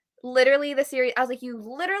always literally the series. I was like, you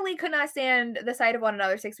literally could not stand the sight of one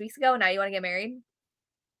another 6 weeks ago. And now you want to get married?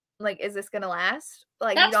 Like, is this going to last?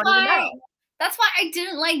 Like, you don't even know. That's why I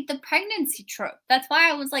didn't like the pregnancy trope. That's why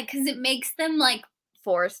I was like, because it makes them like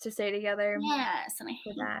forced to stay together. Yes, and I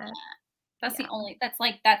hate that. That's Yeah. the only.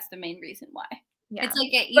 That's the main reason why. Yeah. It's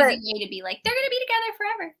like an easy way to be like they're gonna be together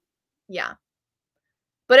forever. Yeah.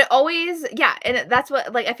 But it always, yeah, and that's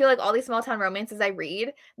what, like, I feel like all these small town romances I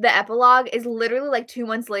read, the epilogue is literally like 2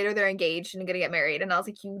 months later they're engaged and gonna get married, and I was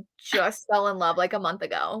like, you just fell in love like a month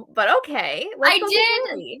ago. But okay, let's go get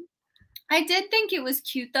married. I did think it was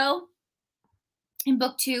cute though. In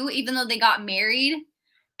book 2, even though they got married,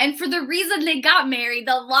 and for the reason they got married,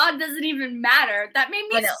 the law doesn't even matter. That made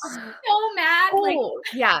me so mad. Oh,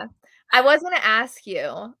 like, yeah. I was gonna ask you.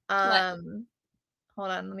 What?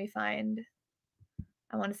 Hold on, let me find.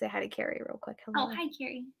 I want to say hi to Carrie real quick. Hello. Oh, hi,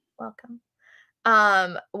 Carrie. Welcome.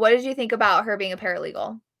 What did you think about her being a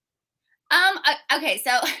paralegal? Okay,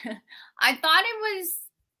 so I thought it was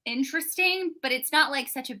interesting, but it's not like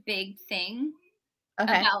such a big thing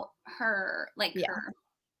about her, like her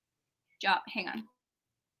job. Hang on.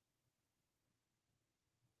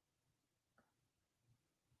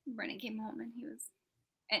 Brennan came home and he was,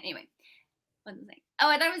 anyway, what was I saying? Oh,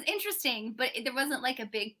 I thought it was interesting, but there wasn't like a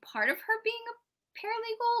big part of her being a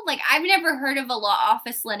paralegal. Like, I've never heard of a law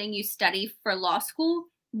office letting you study for law school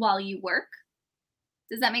while you work.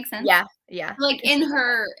 Does that make sense? Yeah. Like in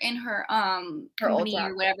her company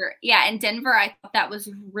or whatever. Yeah, in Denver, I thought that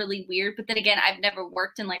was really weird. But then again, I've never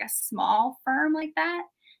worked in like a small firm like that.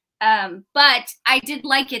 But I did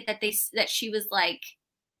like it that she was like,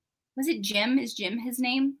 was it Jim? Is Jim his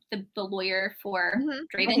name? The lawyer for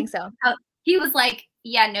Raven? I think so. He was like,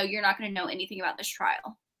 yeah, no, you're not going to know anything about this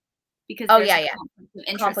trial. Because conflict of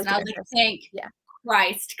interest. And I was like, thank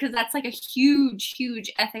Christ, because that's like a huge,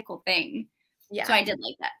 huge ethical thing. Yeah. So I did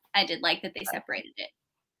like that. I did like that they separated it.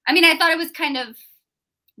 I mean, I thought it was kind of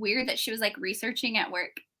weird that she was like researching at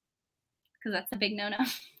work, because that's a big no-no.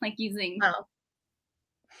 Like using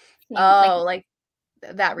like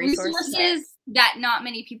that resources that not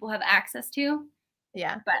many people have access to.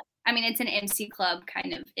 Yeah. But I mean, it's an MC Club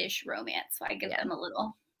kind of ish romance, so I give them a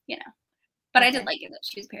little, But I did like it that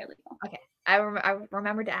she was paralegal. Okay. I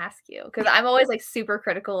remembered to ask you, because I'm always like super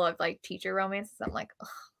critical of like teacher romances. I'm like, ugh,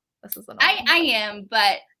 this is annoying. I am,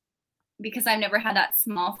 but because I've never had that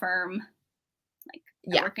small firm, like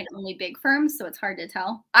I work in only big firms, so it's hard to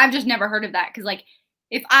tell. I've just never heard of that, because like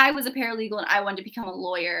if I was a paralegal and I wanted to become a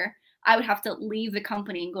lawyer, I would have to leave the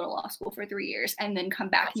company and go to law school for 3 years and then come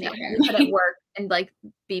back and couldn't work and like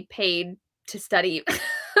be paid to study.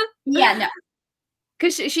 Yeah, no.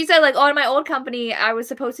 Because she said, like, oh, in my old company, I was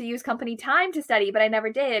supposed to use company time to study, but I never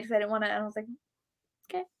did because I didn't want to. And I was like,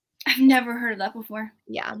 okay. I've never heard of that before.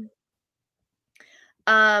 Yeah.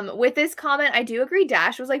 With this comment, I do agree.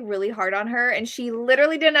 Dash was like really hard on her, and she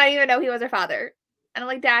literally did not even know he was her father. And I'm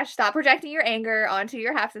like, Dash, stop projecting your anger onto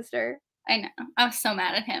your half sister. I know. I was so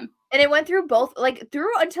mad at him. And it went through both, like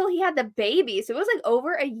through until he had the baby. So it was like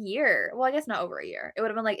over a year. Well, I guess not over a year. It would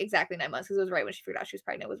have been like exactly 9 months, because it was right when she figured out she was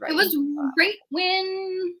pregnant. It was right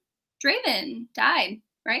when Draven died,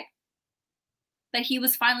 right? That he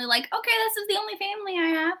was finally like, okay, this is the only family I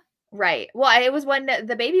have. Right. Well, it was when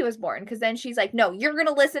the baby was born, because then she's like, no, you're going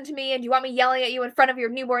to listen to me, and you want me yelling at you in front of your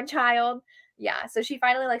newborn child. Yeah. So she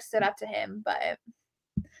finally like stood up to him, but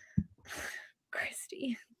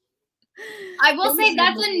Christy. I will say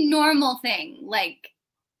that's a normal thing. Like,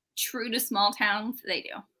 true to small towns, they do.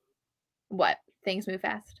 What? Things move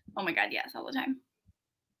fast? Oh my God, yes, all the time.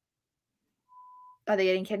 Are they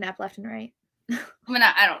getting kidnapped left and right? I mean,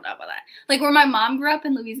 I don't know about that. Like, where my mom grew up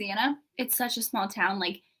in Louisiana, it's such a small town.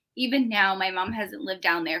 Like, even now, my mom hasn't lived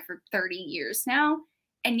down there for 30 years now.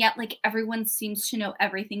 And yet, like, everyone seems to know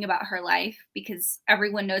everything about her life, because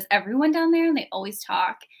everyone knows everyone down there, and they always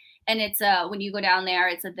talk. And it's when you go down there,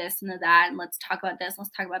 it's a this and a that, and let's talk about this,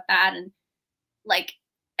 let's talk about that. And like,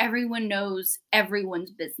 everyone knows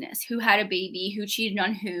everyone's business. Who had a baby, who cheated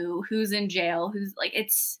on who's in jail, who's like,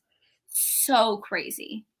 it's so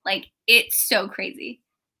crazy. Like, it's so crazy.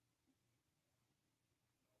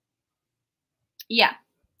 Yeah.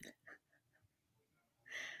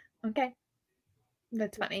 Okay.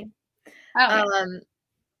 That's funny.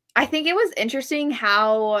 I think it was interesting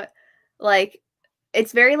how like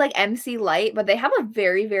it's very like MC light, but they have a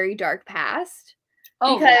very, very dark past.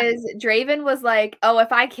 Oh, because Draven was like, "Oh,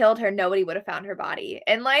 if I killed her, nobody would have found her body."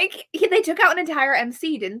 And like they took out an entire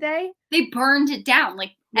MC, didn't they? they burned it down,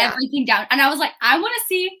 like everything down. And I was like, I want to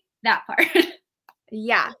see that part.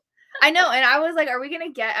 Yeah. I know, and I was like, are we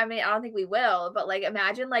gonna get, I mean, I don't think we will, but like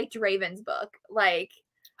imagine like Draven's book. Like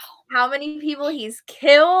how many people he's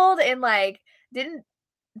killed and like did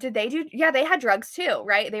they do, yeah, they had drugs too,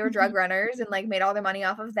 right? They were drug runners and like made all their money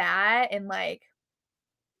off of that. And like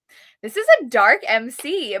this is a dark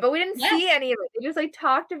MC, but we didn't see any of it. They just like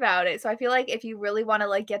talked about it. So I feel like if you really want to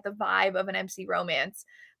like get the vibe of an MC romance,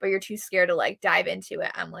 but you're too scared to like dive into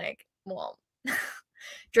it, I'm like, well,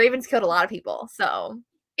 Draven's killed a lot of people. So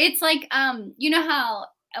it's like, you know how,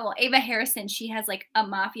 well, Ava Harrison, she has like a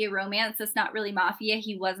mafia romance that's not really mafia.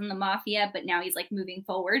 He was in the mafia, but now he's like moving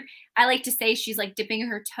forward. I like to say she's like dipping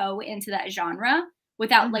her toe into that genre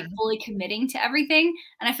without like fully committing to everything.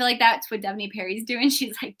 And I feel like that's what Devney Perry's doing.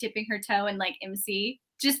 She's like dipping her toe in like MC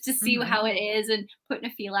just to see how it is and putting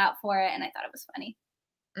a feel out for it. And I thought it was funny.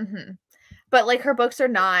 But like her books are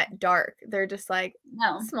not dark. They're just like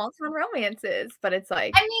No. small town romances. But it's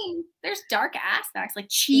like, I mean, there's dark aspects like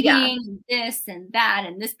cheating and this and that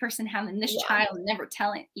and this person having this child and never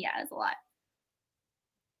telling. Yeah, it's a lot.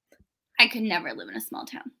 I could never live in a small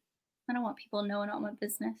town. I don't want people knowing all my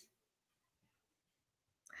business.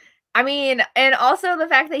 I mean, and also the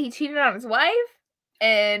fact that he cheated on his wife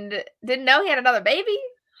and didn't know he had another baby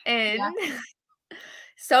and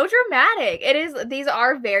so dramatic. It is, these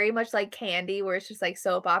are very much like Candy, where it's just like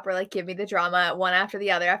soap opera, like give me the drama one after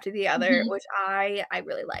the other, which I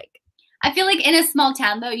really like. I feel like in a small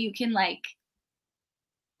town though, you can like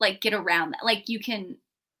get around that. Like you can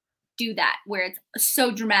do that where it's so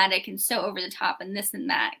dramatic and so over the top and this and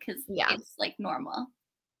that because it's like normal.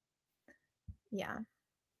 Yeah.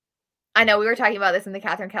 I know we were talking about this in the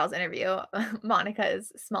Catherine Cowles interview,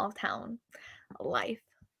 Monica's small town life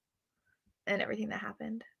and everything that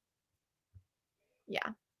happened. Yeah.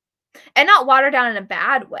 And not watered down in a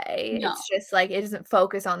bad way. No. It's just like it doesn't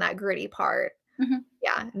focus on that gritty part.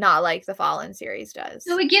 Yeah, not like the Fallen series does.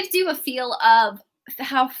 So it gives you a feel of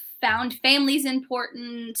how found family's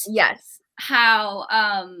important. Yes. How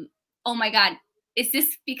oh my god, is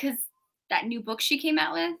this because that new book she came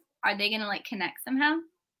out with? Are they gonna like connect somehow?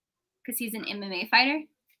 Because he's an MMA fighter.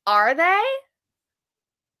 Are they?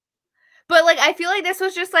 But like I feel like this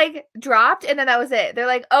was just like dropped and then that was it. They're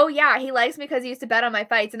like, oh yeah, he likes me because he used to bet on my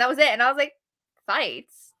fights, and that was it. And I was like,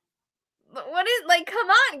 fights? What is, like, come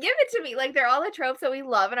on, give it to me. Like they're all the tropes that we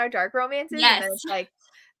love in our dark romances. Yes. And then it's like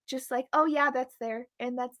just like, oh yeah, that's there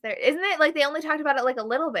and that's there. Isn't it like they only talked about it like a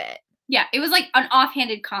little bit? Yeah, it was like an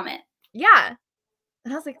offhanded comment. Yeah.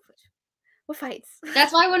 And I was like, what fights?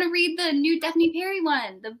 That's why I want to read the new Devney Perry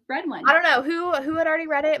one, the red one. I don't know. Who had already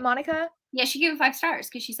read it? Monica? Yeah, she gave it 5 stars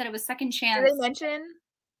because she said it was second chance. Did they mention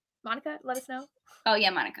Monica? Let us know. Oh yeah,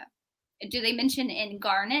 Monica. Do they mention in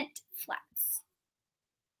Garnet Flats?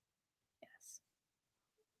 Yes.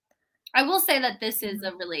 I will say that this is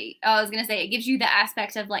a really, I was going to say, it gives you the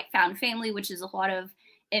aspect of like found family, which is a lot of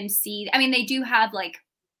MC. I mean, they do have like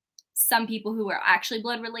some people who are actually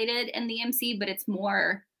blood related in the MC, but it's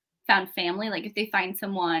more found family. Like if they find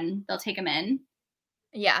someone, they'll take them in.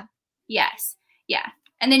 Yeah. Yes. Yeah.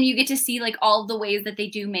 And then you get to see like all the ways that they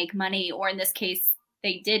do make money, or in this case,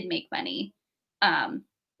 they did make money,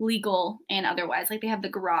 legal and otherwise. Like they have the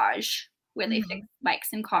garage where they fix bikes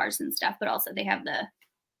and cars and stuff, but also they have the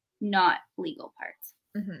not legal parts.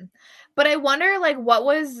 But I wonder, like, what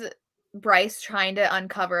was Bryce trying to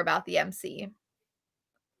uncover about the MC?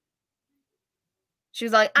 She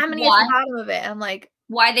was like, I'm gonna get to the bottom of it. And I'm like,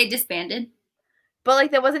 why they disbanded? But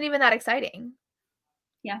like that wasn't even that exciting.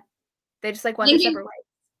 Yeah. They just like went their separate ways.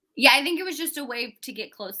 Yeah, I think it was just a way to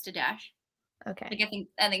get close to Dash. Okay. Like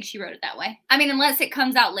I think she wrote it that way. I mean, unless it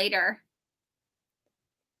comes out later.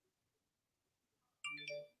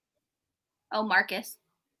 Oh, Marcus.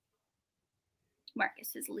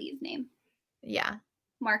 Marcus is Lee's name. Yeah.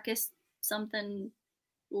 Marcus something,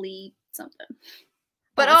 Lee something.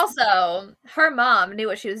 But also, her mom knew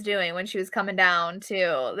what she was doing when she was coming down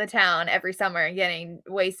to the town every summer and getting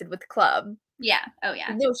wasted with the club. Yeah. Oh, yeah.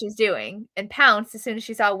 She knew what she was doing and pounced as soon as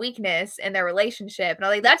she saw weakness in their relationship. And I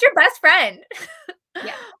was like, that's your best friend.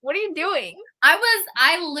 Yeah. What are you doing?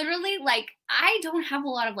 I literally, like, I don't have a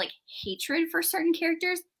lot of, like, hatred for certain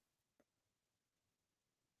characters.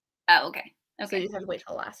 Oh, okay. Okay. So you just have to wait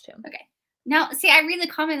till the last two. Okay. Now, see, I read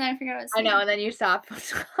the comment and I figured out what I know, and then you stop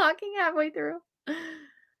talking halfway through.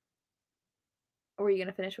 Or were you going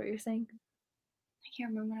to finish what you're saying? I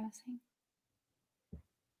can't remember what I was saying.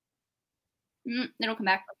 It'll come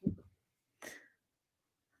back.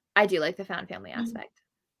 I do like the found family aspect.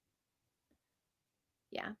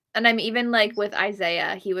 Yeah. And I'm even like with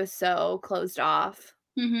Isaiah, he was so closed off.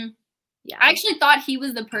 Mm-hmm. Yeah. I actually thought he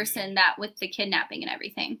was the person that with the kidnapping and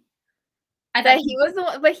everything. I That thought he was the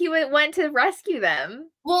one, but he went to rescue them.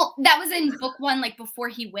 well, that was in book 1, like before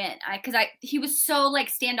he went. He was so like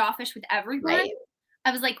standoffish with everyone. Right.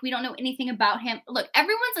 I was like, we don't know anything about him. Look,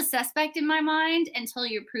 everyone's a suspect in my mind until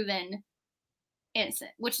you're proven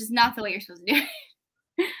innocent, which is not the way you're supposed to do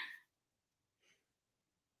it.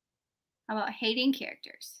 How about hating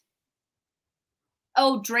characters?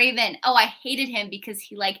 Oh, Draven. Oh, I hated him because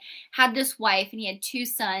he like had this wife and he had 2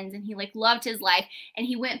 sons and he like loved his life and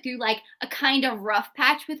he went through like a kind of rough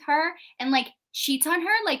patch with her and like cheats on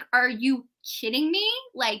her. Like, are you kidding me?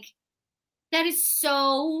 Like, that is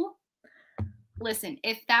so. Listen,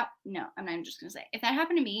 no, I'm not even just gonna say. If that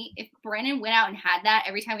happened to me, if Brandon went out and had that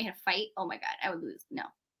every time we had a fight, oh my God, I would lose. No,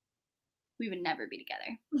 we would never be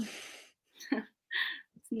together.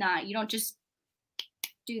 It's not. You don't just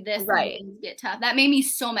do this right. and things get tough. That made me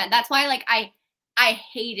so mad. That's why like I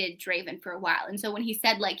hated Draven for a while. And so when he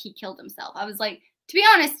said like he killed himself, I was like, to be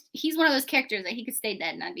honest, he's one of those characters that he could stay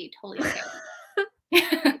dead and I'd be totally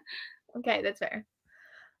okay. Okay, that's fair.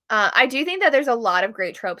 I do think that there's a lot of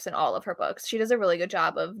great tropes in all of her books. She does a really good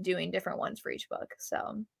job of doing different ones for each book.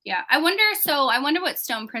 So yeah, I wonder what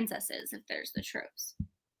Stone Princess is if there's the tropes.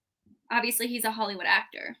 Obviously, he's a Hollywood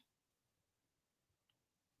actor.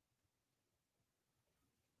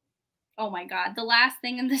 Oh my God. The last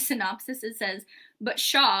thing in the synopsis, it says, but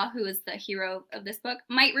Shaw, who is the hero of this book,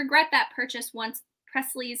 might regret that purchase once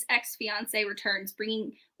Presley's ex-fiance returns,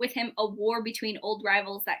 bringing with him a war between old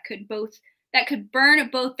rivals that could burn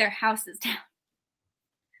both their houses down.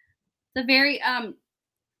 It's a very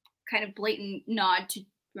kind of blatant nod to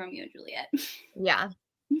Romeo and Juliet. Yeah.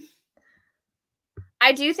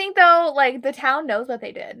 I do think though, like the town knows what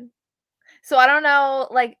they did. So I don't know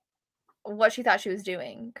like what she thought she was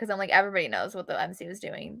doing. Cause I'm like everybody knows what the MC was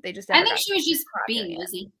doing. They just I think she was just being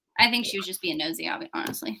nosy. I think she was just being nosy,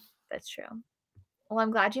 honestly. That's true. Well,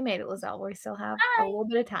 I'm glad you made it, Lizelle. We still have a little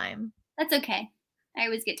bit of time. That's okay. I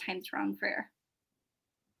always get times wrong for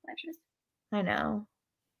lectures. I know.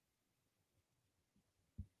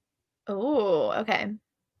 Oh, okay.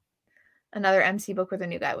 Another MC book where the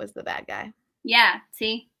new guy was the bad guy. Yeah,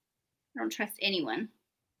 see? I don't trust anyone.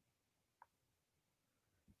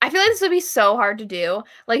 I feel like this would be so hard to do.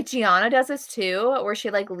 Like Gianna does this too, where she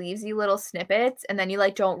like leaves you little snippets and then you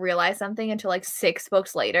like don't realize something until like 6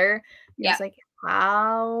 books later. Yeah. It's like,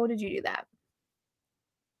 how did you do that?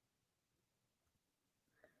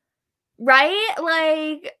 Right?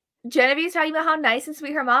 Like Genevieve's talking about how nice and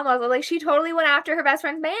sweet her mom was. Like she totally went after her best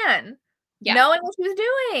friend's man. Yeah. Knowing what she was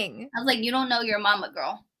doing. I was like, you don't know your mama,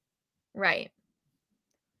 girl. Right.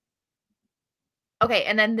 Okay,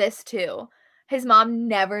 and then this too. His mom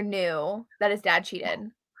never knew that his dad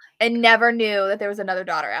cheated and never knew that there was another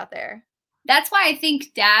daughter out there. That's why I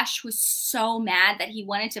think Dash was so mad that he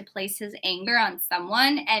wanted to place his anger on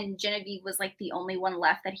someone, and Genevieve was like the only one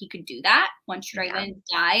left that he could do that once Draven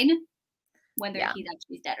died, whether he's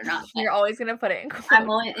actually dead or not. You're always going to put it in quotes. I'm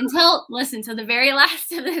only, until the very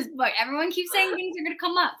last of this book. Everyone keeps saying things are going to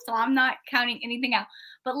come up, so I'm not counting anything out.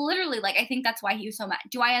 But literally, like, I think that's why he was so mad.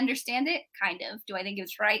 Do I understand it? Kind of. Do I think it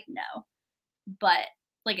was right? No. But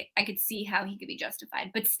like I could see how he could be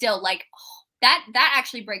justified, but still like that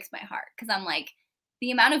actually breaks my heart because I'm like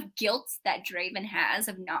the amount of guilt that Draven has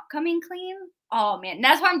of not coming clean. Oh man, and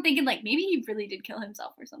that's why I'm thinking like maybe he really did kill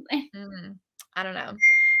himself or something. I don't know,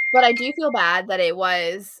 but I do feel bad that it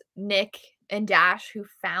was Nick and Dash who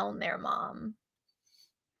found their mom.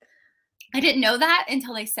 I didn't know that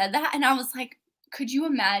until they said that, and I was like, could you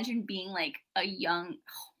imagine being like a young? Oh my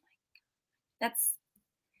God, that's.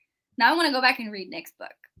 Now I want to go back and read Nick's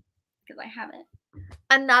book because I haven't.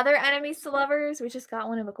 Another Enemies to Lovers. We just got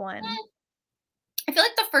one in book 1. I feel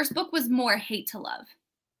like the first book was more hate to love.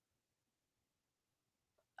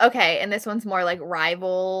 Okay, and this one's more like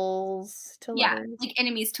rivals to lovers. Yeah, like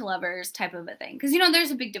enemies to lovers type of a thing. Because, you know,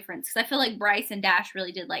 there's a big difference. Because I feel like Bryce and Dash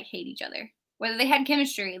really did like hate each other. Whether they had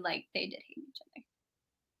chemistry, like they did hate each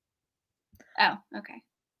other. Oh, okay.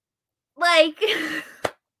 Like...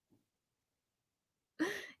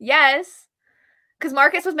 Yes, because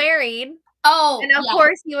Marcus was married. Oh, and of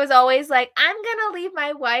course he was always like, "I'm gonna leave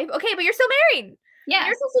my wife." Okay, but you're still married. Yeah,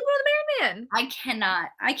 you're still sleeping with a married man.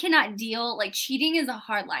 I cannot deal. Like cheating is a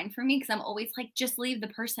hard line for me because I'm always like, just leave the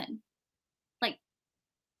person. Like,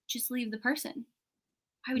 just leave the person.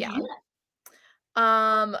 Why would you do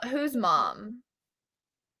that? Whose mom?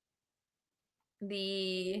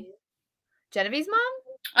 The Genevieve's mom?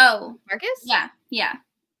 Oh, Marcus? Yeah.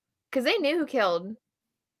 Because they knew who killed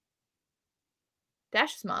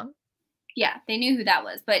Dash's mom. Yeah, they knew who that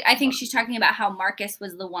was. But I think she's talking about how Marcus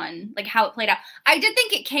was the one, like how it played out. I did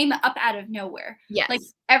think it came up out of nowhere. Yes. Like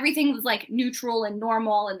everything was like neutral and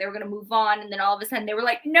normal and they were going to move on. And then all of a sudden they were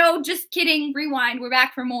like, no, just kidding. Rewind. We're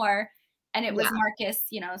back for more. And it was Marcus,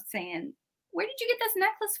 you know, saying, where did you get this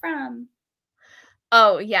necklace from?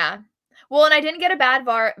 Oh, yeah. Well, and I didn't get a bad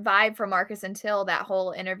vibe from Marcus until that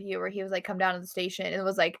whole interview where he was like, come down to the station. And it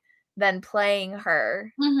was like, then playing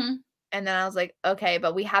her. Mm-hmm. And then I was like, okay,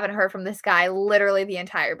 but we haven't heard from this guy literally the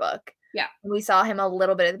entire book. Yeah. We saw him a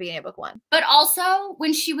little bit at the beginning of book 1. But also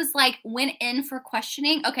when she was like, went in for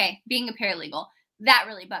questioning, okay, being a paralegal, that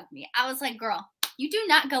really bugged me. I was like, girl, you do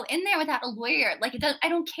not go in there without a lawyer. Like, I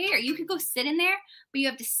don't care. You could go sit in there, but you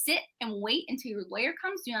have to sit and wait until your lawyer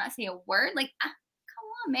comes. Do not say a word. Like, come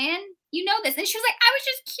on, man. You know this. And she was like, I was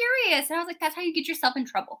just curious. And I was like, that's how you get yourself in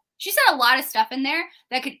trouble. She said a lot of stuff in there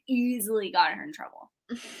that could easily got her in trouble.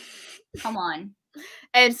 Come on.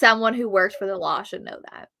 And someone who worked for the law should know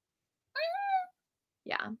that.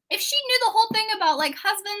 Yeah. If she knew the whole thing about like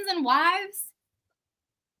husbands and wives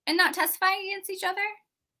and not testifying against each other,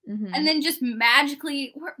 and then just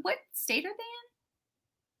magically, what state are they in?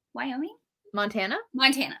 Wyoming? Montana?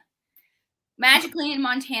 Montana. Magically in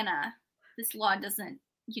Montana, this law doesn't,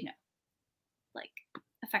 you know, like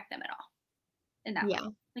affect them at all. In that way.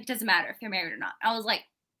 Like, it doesn't matter if they're married or not. I was like,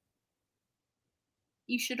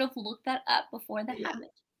 you should have looked that up before that happened.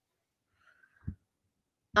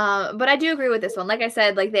 But I do agree with this one. Like I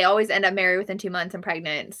said, like they always end up married within 2 months and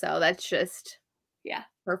pregnant. So that's just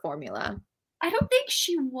her formula. I don't think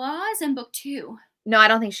she was in book 2. No, I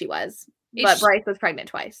don't think she was. But Bryce was pregnant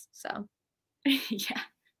twice. So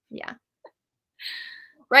yeah.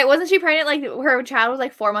 Right. Wasn't she pregnant? Like her child was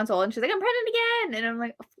like 4 months old and she's like, I'm pregnant again. And I'm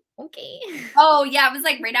like, okay. Oh yeah. It was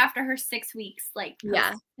like right after her 6 weeks, like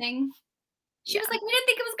thing. She was like, we didn't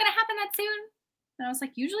think it was going to happen that soon. And I was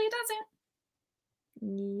like, usually it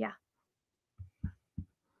doesn't. Yeah.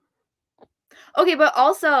 Okay, but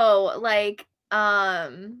also like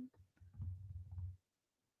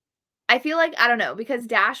I feel like, I don't know, because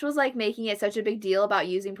Dash was like making it such a big deal about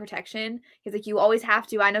using protection. He's like, you always have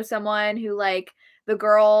to. I know someone who like the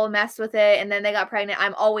girl messed with it and then they got pregnant.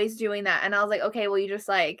 I'm always doing that. And I was like, okay, well, you just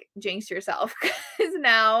like jinxed yourself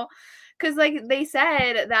because like they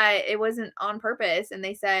said that it wasn't on purpose. And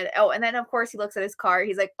they said, oh, and then of course he looks at his car.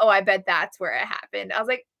 He's like, oh, I bet that's where it happened. I was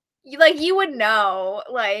like, you would know.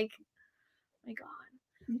 Like, oh my God.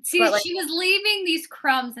 See, like, she was leaving these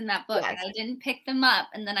crumbs in that book, and I didn't pick them up,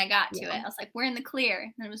 and then I got to it. I was like, we're in the clear.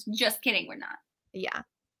 And I was just kidding, we're not. Yeah.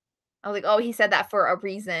 I was like, oh, he said that for a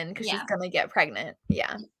reason, because she's going to get pregnant.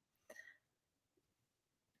 Yeah.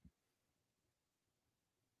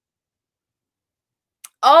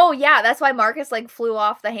 Oh, yeah, that's why Marcus, like, flew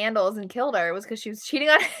off the handles and killed her, was because she was cheating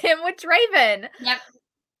on him with Raven. Yep.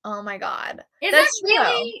 Oh, my God. Is that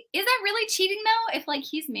really cheating, though, if, like,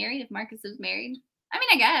 he's married, if Marcus is married? I mean,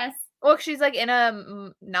 I guess. Well, she's like in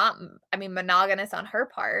a monogamous on her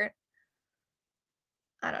part.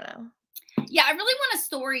 I don't know. Yeah, I really want a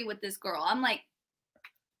story with this girl. I'm like,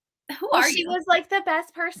 who are you? She was like the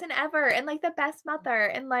best person ever and like the best mother.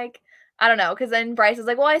 And like, I don't know. Because then Bryce is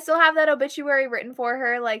like, well, I still have that obituary written for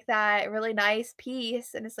her, like that really nice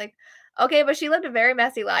piece. And it's like, okay, but she lived a very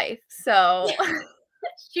messy life. So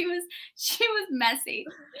she was messy.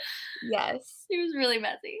 Yes. She was really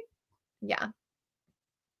messy. Yeah.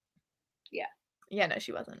 Yeah. Yeah, no,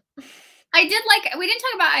 she wasn't. I did like, we didn't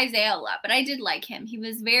talk about Isaiah a lot, but I did like him. He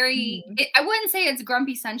was very, I wouldn't say it's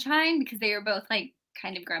grumpy sunshine because they were both like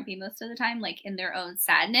kind of grumpy most of the time, like in their own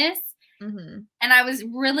sadness. And I was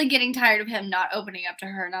really getting tired of him not opening up to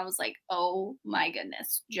her. And I was like, oh my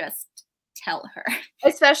goodness, just tell her.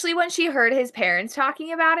 Especially when she heard his parents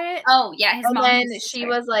talking about it. Oh yeah, his mom. And then she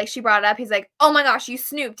was like, she brought it up. He's like, oh my gosh, you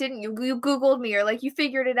snooped, didn't you? You Googled me, or like you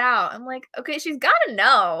figured it out. I'm like, okay, she's gotta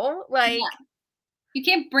know. Like, you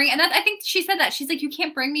can't bring, and that, I think she said that. She's like, you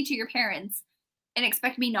can't bring me to your parents and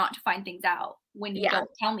expect me not to find things out when you don't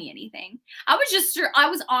tell me anything. I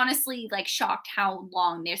was honestly like shocked how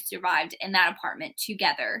long they survived in that apartment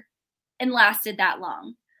together and lasted that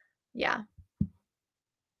long. Yeah.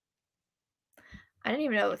 I didn't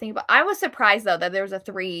even know what to think about. I was surprised though that there was a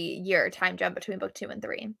 3-year time jump between book 2 and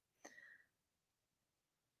 3.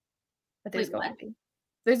 But there's going to be.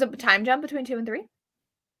 There's a time jump between 2 and 3.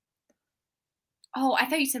 Oh, I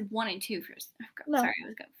thought you said 1 and 2 first. No, sorry, I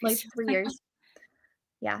was confused. Like 3 years.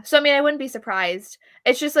 Yeah. So I mean, I wouldn't be surprised.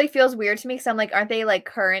 It's just like feels weird to me because I'm like, aren't they like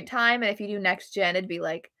current time? And if you do next gen, it'd be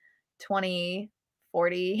like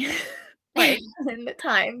 2040, like in the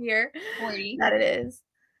time here 40 that it is.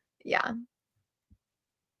 Yeah.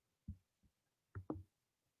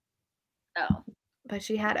 Oh. But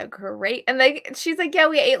she had a great and, like, she's like, "Yeah,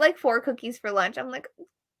 we ate, like, 4 cookies for lunch." I'm like,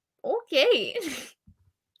 "Okay."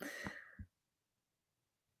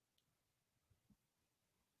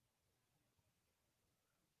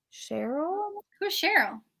 Cheryl? Who's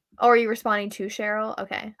Cheryl? Oh, are you responding to Cheryl?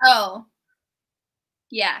 Okay. Oh.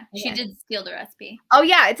 Yeah, she Okay. did steal the recipe. Oh,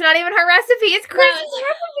 yeah, it's not even her recipe, it's No, Chris's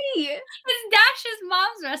recipe! it's Dash's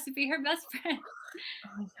mom's recipe, her best friend. Oh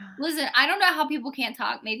my god. Listen, I don't know how people can't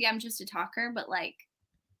talk. Maybe I'm just a talker, but, like,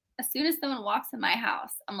 as soon as someone walks in my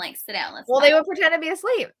house, I'm like, "Sit down, let's Well, talk." they would pretend to be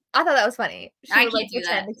asleep. I thought that was funny. She I would, like, can't do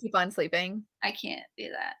pretend that. to keep on sleeping. I can't do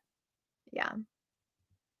that. Yeah.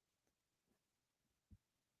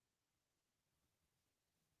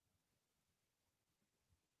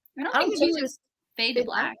 I don't I don't think think she she was was fade to fade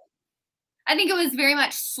black. black. I think it was very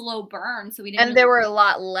much slow burn, so we didn't And there really. were a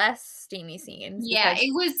lot less steamy scenes Yeah, because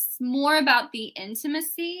it was more about the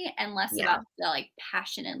intimacy and less yeah, about the, like,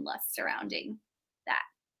 passion and lust surrounding that.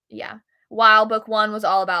 yeah. While book 1 was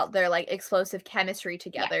all about their, like, explosive chemistry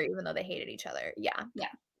Yeah, together even though they hated each other. Yeah. yeah.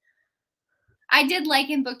 I did like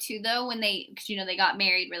in book 2 though when because they got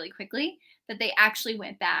married really quickly, that they actually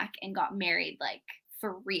went back and got married, like,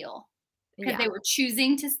 for real, because they Yeah. were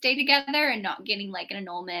choosing to stay together and not getting, like, an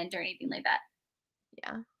annulment or anything like that.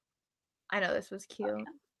 Yeah. I know this was cute.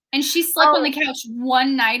 And she slept on Oh, the couch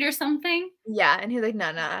one night or something. yeah, and he's like,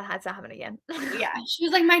 "No, no, that's not happening again." Yeah, she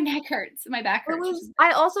was like, "My neck hurts, my back It hurts." was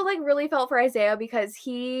I also, like, really felt for Isaiah because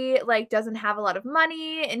he, like, doesn't have a lot of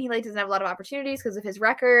money, and he, like, doesn't have a lot of opportunities because of his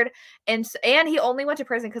record, and he only went to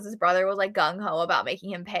prison because his brother was, like, gung-ho about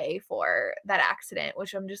making him pay for that accident,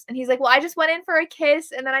 which and he's like, "Well, I just went in for a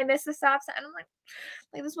kiss, and then I missed the stop sign." And I'm like,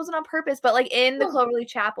 "This wasn't on purpose," but, like, in the Cloverleaf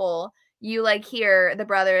Chapel, you, like, hear the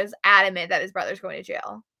brother is adamant that his brother's going to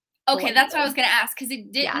jail for Okay, what he that's what I did. was gonna ask because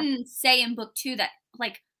it Yeah. didn't say in book 2 that,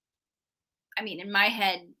 like, I mean, in my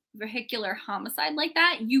head, vehicular homicide like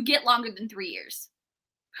that, you get longer than 3 years.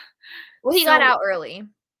 Well, he got So, out early.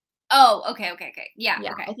 oh, okay. Yeah,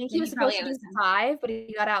 Yeah, okay. I think he Then was he probably supposed to do owes him. 5, but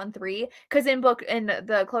he got out in 3. Because in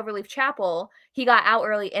the Cloverleaf Chapel, he got out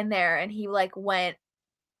early in there, and he, like, went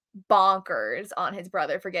bonkers on his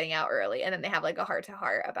brother for getting out early, and then they have, like, a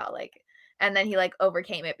heart-to-heart about, like and then he, like,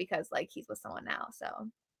 overcame it because, like, he's with someone now, so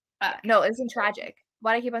yeah. Okay. No, it wasn't tragic.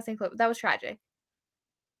 Why do I keep on saying that was tragic.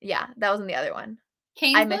 Yeah, that wasn't the other one. I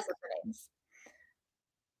Kane's book? mixed up the names.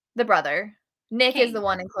 The brother. Nick is the Kane.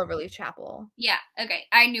 one in Cloverleaf Chapel. Yeah, okay.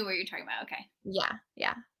 I knew what you're talking about, okay. Yeah,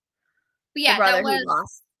 yeah. But The yeah, brother that who was.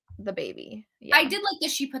 lost the baby. I Yeah. did like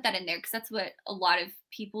that she put that in there because that's what a lot of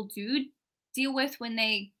people do deal with when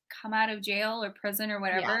they come out of jail or prison or Yeah.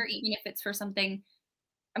 whatever, even if it's for something,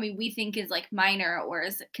 I mean, we think is, like, minor or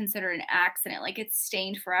is considered an accident. Like, it's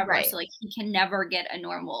stained forever, Right. so, like, he can never get a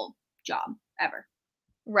normal job ever.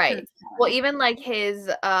 Right. Well, even, like, his,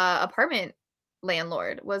 apartment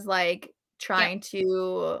landlord was, like, Yep. trying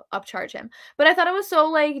to upcharge him. But I thought it was so,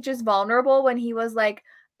 like, just vulnerable when he was like,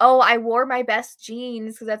 "Oh, I wore my best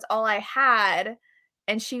jeans because that's all I had."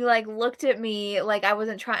 And she, like, looked at me like I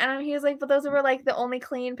wasn't trying and he was like, "But those were, like, the only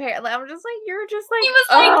clean pair." Like, I'm just like, "You're just He like, was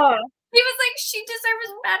like ugh." he was like, "She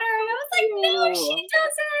deserves better." And I was like, "No, she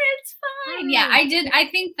doesn't. It's fine." Yeah, Mm. I did. I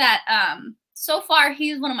think that so far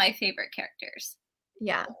he's one of my favorite characters.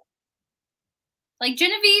 Yeah. Like,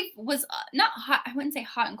 Genevieve was not hot. I wouldn't say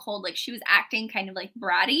hot and cold. Like, she was acting kind of, like,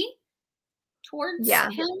 bratty towards Yeah.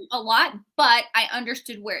 him a lot, but I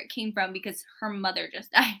understood where it came from because her mother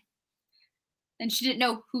just died. And she didn't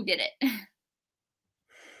know who did it.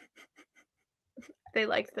 They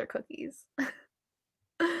liked their cookies.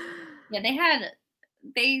 Yeah,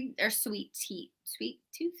 they are sweet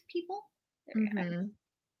tooth people. There we go. Mhm.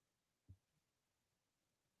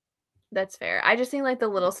 That's fair. I just think, like, the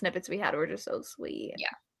little snippets we had were just so sweet. Yeah.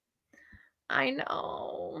 I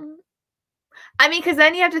know. I mean, because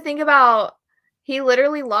then you have to think about he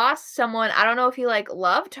literally lost someone. I don't know if he, like,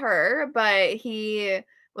 loved her, but he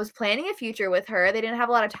was planning a future with her. They didn't have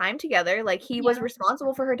a lot of time together. Like, he was Yeah.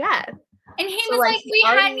 responsible for her death. And he So, was like, like, he we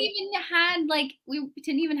hadn't already even had, like, we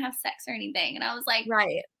didn't even have sex or anything. And I was like,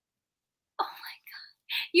 Right. oh my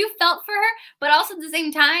God. You felt for her, but also at the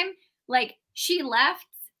same time, like, she left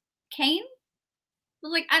Kane.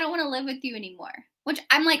 Was like, I don't want to live with you anymore. Which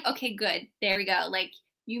I'm like, okay, good. There we go. Like,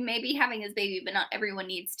 you may be having his baby, but not everyone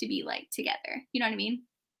needs to be, like, together. You know what I mean?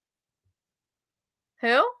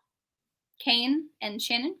 Who? Kane and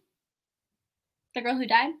Shannon, the girl who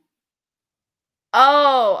died.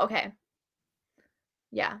 Oh, okay.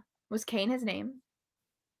 Yeah. Was Kane his name?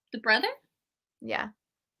 The brother? Yeah.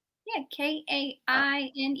 Yeah, Kaine,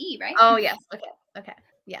 right? Oh, yes. Okay. Okay.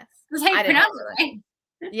 Yes. That's how you I didn't pronounce know it, that right? name.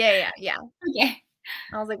 Yeah. Okay.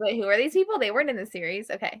 I was like, "Wait, who are these people? They weren't in the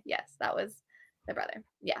series." Okay. Yes, that was The brother.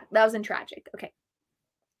 Yeah, that was in Tragic. Okay.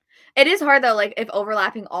 It is hard though, like if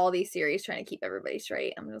overlapping all these series, trying to keep everybody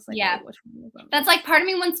straight. I'm just like, Yeah. wait, which one is That's like part of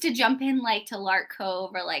me wants to jump in like to Lark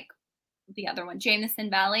Cove or like the other one, Jameson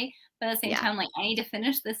Valley. But at the same time, like I need to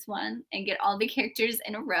finish this one and get all the characters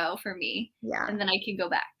in a row for me. Yeah. And then I can go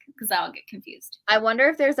back because I'll get confused. I wonder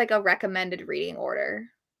if there's like a recommended reading order.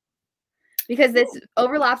 Because this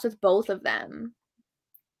overlaps with both of them.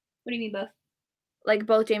 What do you mean both? Like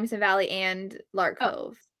both Jameson Valley and Lark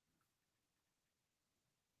Cove.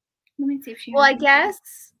 Let me see if she. Well, I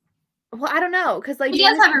guess. Well, I don't know because like she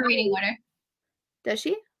does have a reading order. Does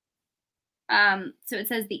she? So it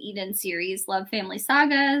says the Eden series, Love Family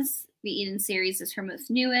Sagas. The Eden series is her most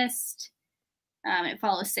newest. It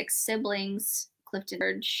follows 6 siblings.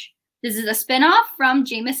 Clifton. This is a spinoff from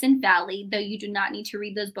Jameson Valley, though you do not need to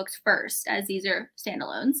read those books first, as these are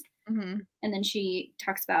standalones. Mm-hmm. And then she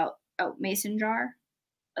talks about Mason Jar.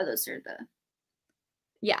 Oh, those are the.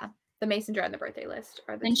 Yeah, the Mason Jar and the Birthday List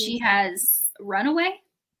are the. Then she has Runaway.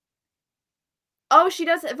 Oh, she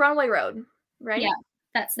does Runaway Road, right? Yeah,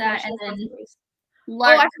 that's that. And then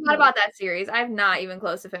Lark I forgot about that series. I'm not even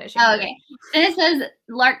close to finishing. Oh, okay. Then it says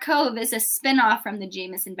Lark Cove is a spinoff from the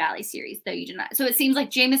Jameson Valley series, though you do not. So it seems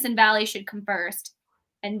like Jameson Valley should come first,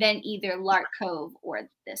 and then either Lark Cove or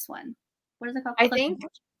this one. What is it called? I think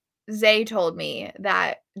Zay told me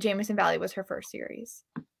that Jameson Valley was her first series.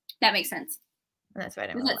 That makes sense. And that's why I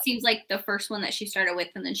didn't. That seems like the first one that she started with,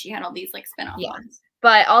 and then she had all these like spinoff ones.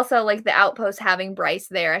 But also like the Outpost having Bryce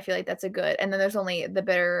there, I feel like that's a good. And then there's only the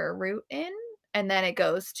Bitter Root Inn, and then it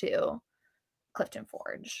goes to Clifton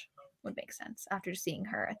Forge. Would make sense after seeing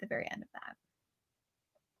her at the very end of that.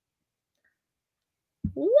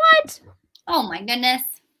 What? Oh my goodness.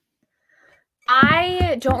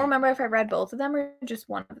 I don't remember if I read both of them or just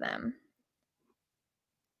one of them.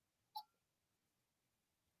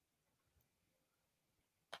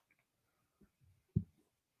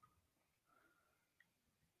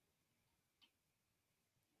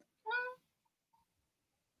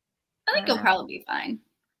 I think you'll probably be fine.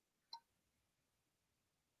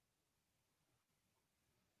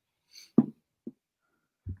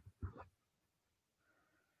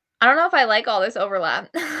 I don't know if I like all this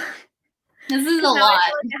overlap. This is a lot.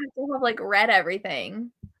 I have to have like read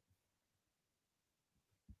everything.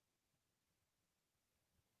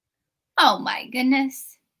 Oh my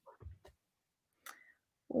goodness.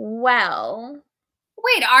 Well.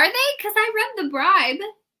 Wait, are they? Because I read The Bribe.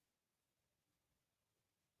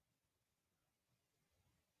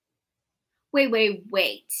 Wait.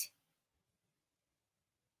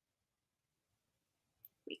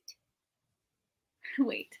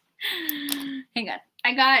 Wait. Hang on.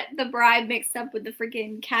 I got The Bribe mixed up with the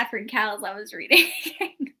freaking Catherine Cowles I was reading.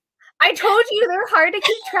 I told you they're hard to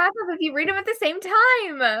keep track of if you read them at the same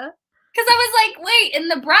time. Because I was like, wait, in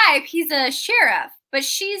The Bribe, he's a sheriff, but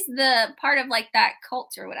she's the part of like that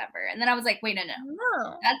cult or whatever. And then I was like, wait,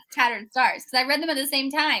 no. That's Tattered Stars. Because I read them at the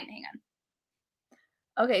same time. Hang on.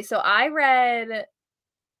 Okay, so I read,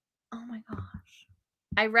 oh my gosh.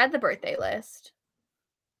 I read The Birthday List.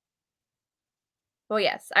 Well,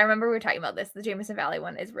 yes, I remember we were talking about this. The Jameson Valley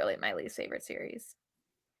one is really my least favorite series.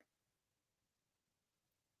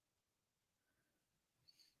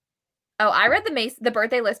 Oh, I read the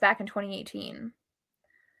Birthday List back in 2018.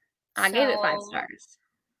 I gave it 5 stars.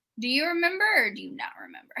 Do you remember or do you not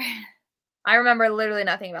remember? I remember literally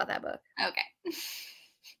nothing about that book. Okay.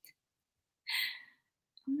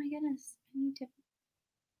 Oh my goodness. I need to...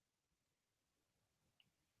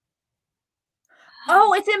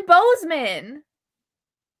 Oh, it's in Bozeman.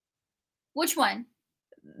 Which one?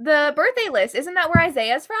 The Birthday List. Isn't that where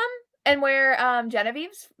Isaiah's from? And where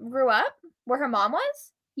Genevieve grew up? Where her mom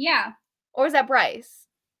was? Yeah. Or was that Bryce?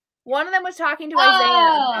 One of them was talking to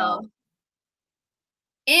Isaiah.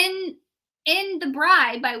 In The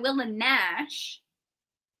Bride by Will and Nash,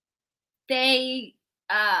 they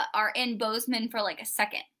are in Bozeman for like a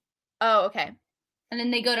second. Oh, okay. And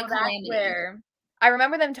then they go to Calamity. Where I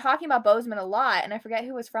remember them talking about Bozeman a lot, and I forget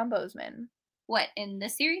who was from Bozeman. What, in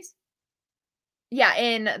this series? Yeah,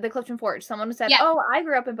 in the Clifton Forge. Someone said, oh, I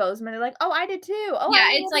grew up in Bozeman. They're like, oh, I did too. Oh, yeah,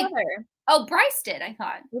 it's like, oh, Bryce did, I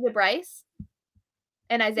thought. Was it Bryce?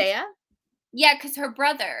 And Isaiah? Yeah, because her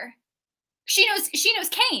brother, she knows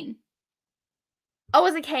Kane. Oh,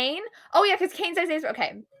 was it Kane? Oh, yeah, because Kane's Isaiah's,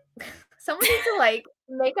 okay. Someone needs to, like,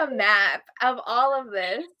 make a map of all of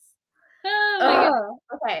this. Oh, my God.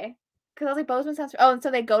 Okay. Because I was like, Bozeman sounds, oh, and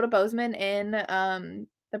so they go to Bozeman in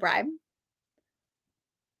The Bribe?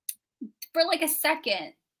 For like a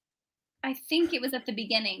second. I think it was at the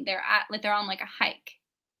beginning. They're on like a hike.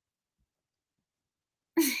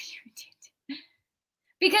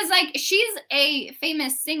 Because, like, she's a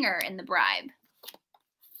famous singer in The Bribe.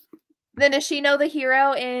 Then does she know the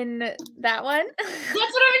hero in that one? That's what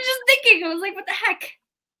I was just thinking. I was like, what the heck?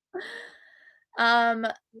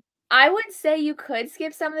 I would say you could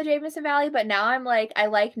skip some of the Jameson Valley, but now I'm like, I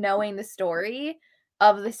like knowing the story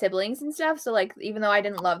of the siblings and stuff. So, like, even though I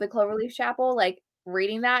didn't love the Cloverleaf Chapel, like,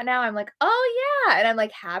 reading that now, I'm like, oh, yeah. And I'm,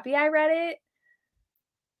 like, happy I read it.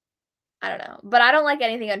 I don't know. But I don't like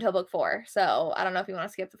anything until book 4. So, I don't know if you want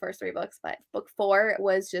to skip the first 3 books, but book 4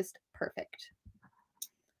 was just perfect.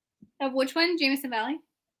 Of which one? Jameson Valley?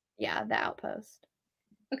 Yeah, The Outpost.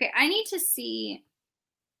 Okay, I need to see.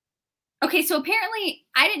 Okay, so apparently,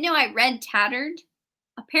 I didn't know I read Tattered.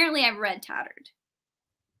 Apparently, I've read Tattered.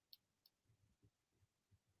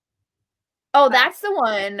 Oh, that's the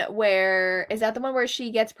one where, is that the one where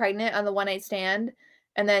she gets pregnant on the one-night stand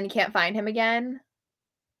and then can't find him again?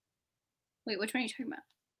 Wait, which one are you talking about?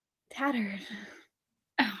 Tattered.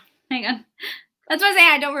 Oh, hang on. That's what I say.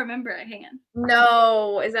 I don't remember it. Hang on.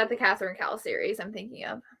 No, is that the Catherine Cowell series I'm thinking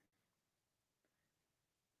of?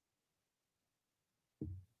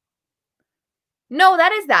 No,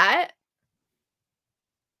 that is that.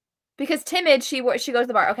 Because Timid, she goes to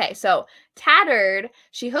the bar. Okay, so Tattered,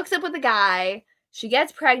 she hooks up with a guy. She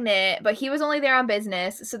gets pregnant, but he was only there on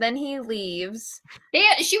business. So then he leaves.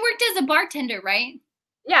 She worked as a bartender, right?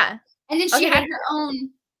 Yeah. And then she had her own.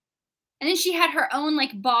 And then she had her own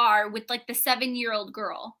like bar with like the 7-year-old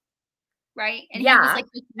girl, right? And yeah. he was like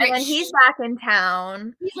rich. And then he's back in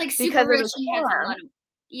town. He's like super rich. He has a lot of.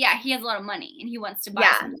 Yeah, he has a lot of money, and he wants to buy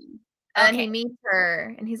something. And then he meets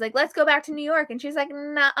her, and he's like, let's go back to New York. And she's like,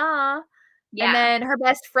 nah. Yeah. And then her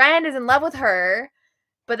best friend is in love with her,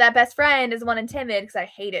 but that best friend is one in Timid, because I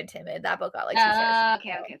hated Timid. That book got like 2 stars.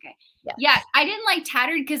 Okay. Yeah, I didn't like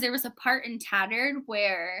Tattered because there was a part in Tattered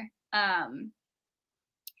where the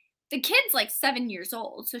kid's like 7 years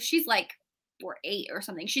old. So she's like, or 8 or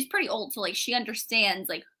something. She's pretty old. So like she understands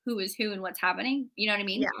like who is who and what's happening. You know what I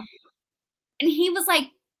mean? Yeah. And he was like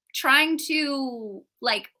trying to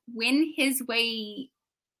like win his way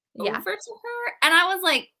over to her, and I was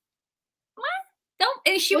like, "What? Don't."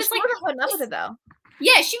 And she was like, putting up with it though.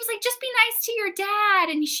 Yeah, she was like, "Just be nice to your dad,"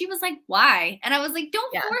 and she was like, "Why?" And I was like,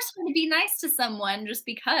 "Don't force her to be nice to someone just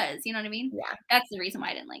because." You know what I mean? Yeah. That's the reason why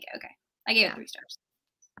I didn't like it. Okay, I gave it 3 stars.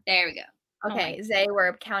 There we go. Okay, Zay,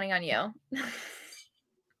 we're counting on you.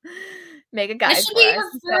 Make a guide. This should be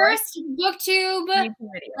your first booktube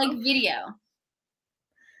like video.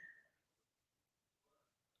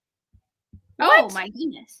 Oh my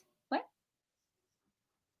goodness. What?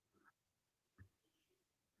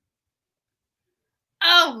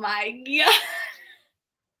 Oh my god.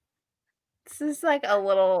 This is like a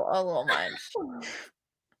little much.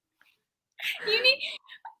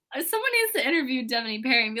 Someone needs to interview Devney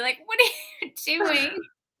Perry and be like, what are you doing?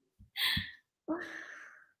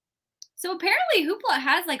 So apparently Hoopla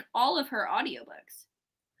has like all of her audiobooks.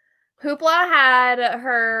 Hoopla had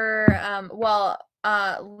her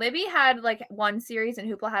Libby had like one series and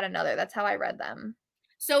Hoopla had another. That's how I read them.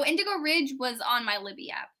 So Indigo Ridge was on my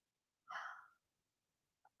Libby app.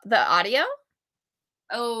 The audio?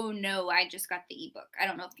 Oh no, I just got the ebook. I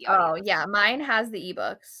don't know if the audio. Oh yeah, mine has the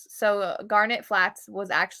ebooks. So Garnet Flats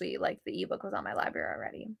was actually like the ebook was on my library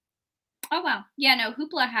already. Oh wow. Yeah, no,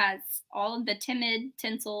 Hoopla has all of the Timid,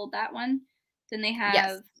 Tinsel, that one. Then they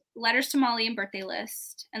have Letters to Molly and Birthday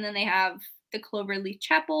List. And then they have the Cloverleaf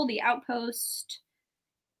Chapel, The Outpost.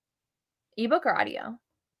 Ebook or audio?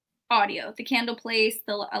 Audio. The Candle Place,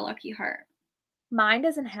 A Lucky Heart. Mine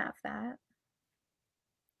doesn't have that.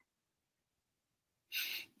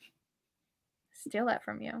 Steal that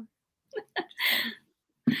from you.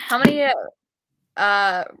 How many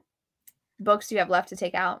books do you have left to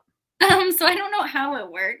take out? So I don't know how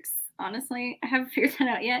it works, honestly. I haven't figured that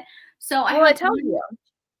out yet. So it tells you.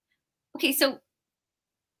 Okay, so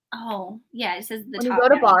it says the when top. You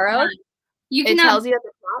go to borrow, it tells you at the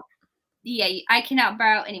top. Yeah, I cannot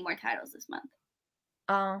borrow any more titles this month.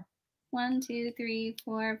 Oh. 1, 2, 3,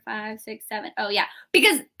 4, 5, 6, 7. Oh yeah,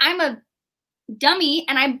 because I'm a dummy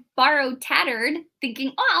and I borrowed Tattered,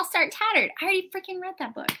 thinking, oh, I'll start Tattered. I already freaking read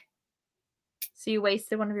that book. So you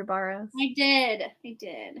wasted one of your borrows. I did.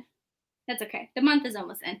 That's okay. The month is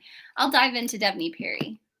almost in. I'll dive into Devney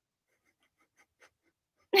Perry.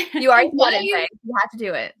 You already said it, Frank. You have to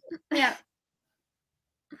do it. Yeah.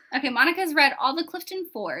 Okay, Monica's read all the Clifton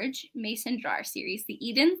Forge, Mason Jar series, the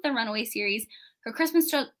Edens, the Runaway series, her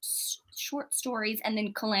Christmas short stories, and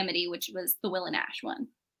then Calamity, which was the Will and Ash one.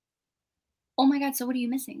 Oh my god, so what are you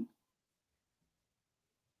missing?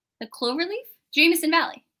 The Cloverleaf? Jameson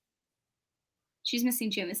Valley. She's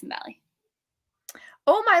missing Jameson Valley.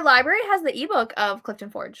 Oh, my library has the ebook of Clifton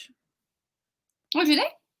Forge. Oh, do they?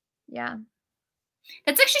 Yeah.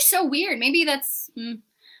 That's actually so weird. Maybe that's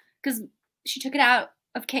because she took it out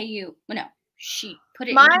of KU. Well, no, she put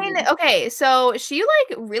it in Mine, KU. okay, so she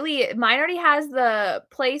like really, mine already has the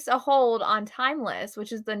place a hold on Timeless,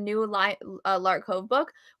 which is the new Lark Cove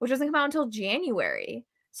book, which doesn't come out until January.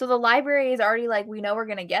 So the library is already like, we know we're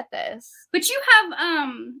gonna get this. But you have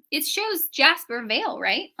it shows Jasper Vale,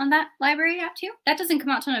 right? On that library app too? That doesn't come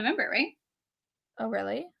out till November, right? Oh,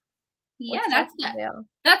 really? Yeah, What's that's Jasper Vale?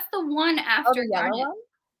 that's the one Oh, after the yellow Garnet. one?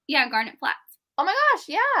 Yeah, Garnet Flats. Oh my gosh,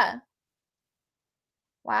 yeah.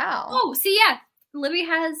 Wow. Oh, see, yeah, Libby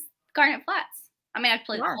has Garnet Flats. I mean, I've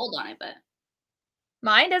played Yeah. hold on it, but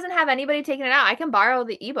Mine doesn't have anybody taking it out. I can borrow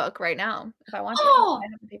the ebook right now if I want to. oh, I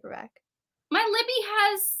have the paperback. my Libby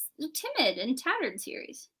has the Timid and Tattered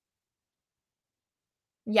series.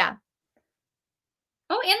 Yeah.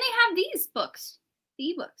 Oh, and they have these books,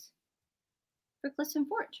 the ebooks for Clifton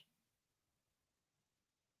Forge.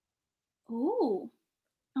 Oh,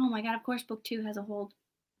 oh my god! Of course, book 2 has a hold.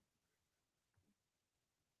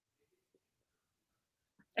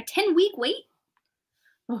 A 10-week wait.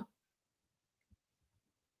 Oh.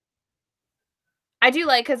 I do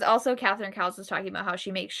like, because also Catherine Cowles was talking about how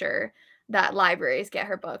she makes sure that libraries get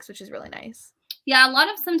her books, which is really nice. Yeah, a lot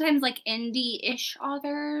of sometimes like indie-ish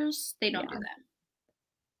authors, they don't do that.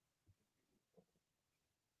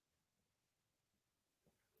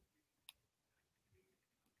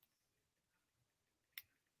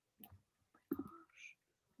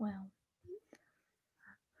 Wow.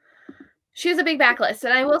 She has a big backlist,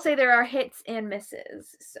 and I will say there are hits and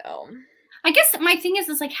misses. So I guess my thing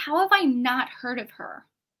is like, how have I not heard of her?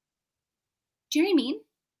 Do you know what I mean?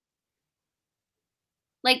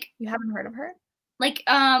 Like, you haven't heard of her? Like,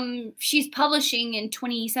 she's publishing in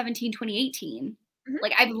 2017, 2018. Mhm.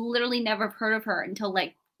 Like, I've literally never heard of her until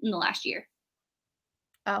like in the last year.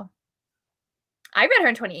 Oh. I read her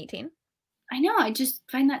in 2018. I know, I just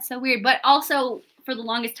find that so weird. But also, for the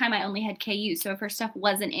longest time, I only had KU. So if her stuff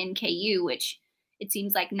wasn't in KU, which it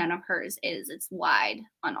seems like none of hers is, it's wide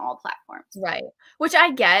on all platforms. Right. Which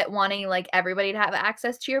I get, wanting like everybody to have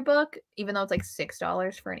access to your book, even though it's like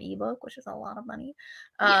 $6 for an ebook, which is a lot of money.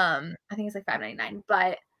 Yeah. I think it's like $5.99.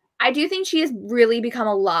 But I do think she has really become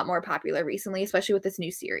a lot more popular recently, especially with this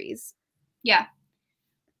new series. Yeah.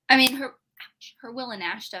 I mean, her Will and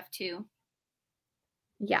Ash stuff too.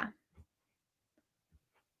 Yeah.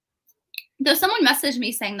 Though someone messaged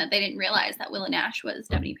me saying that they didn't realize that Will and Ash was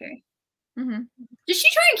W. Perry. Mm-hmm. Does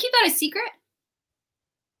she try and keep that a secret?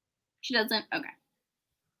 She doesn't? Okay.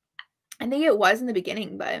 I think it was in the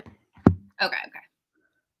beginning, but Okay.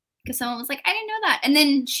 Because someone was like, I didn't know that. And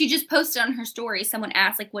then she just posted on her story, someone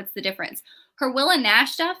asked, like, what's the difference? Her Will and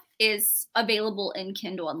Nash stuff is available in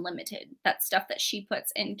Kindle Unlimited. That's stuff that she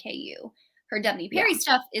puts in KU. Her W. Perry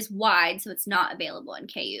stuff is wide, so it's not available in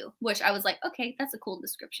KU, which I was like, okay, that's a cool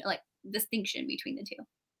description, like distinction between the two.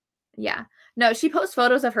 Yeah. No, she posts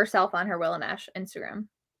photos of herself on her Will and Ash Instagram.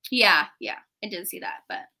 Yeah, I did see that,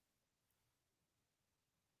 but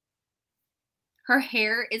her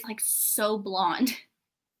hair is like so blonde.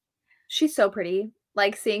 She's so pretty.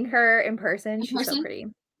 Like, seeing her in person, she's so pretty.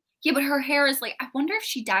 Yeah, but her hair is like, I wonder if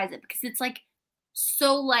she dyes it, because it's like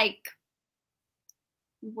so like,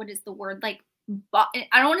 what is the word? Like, I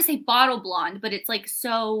don't want to say bottle blonde, but it's like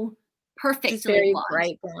so perfectly just very blonde.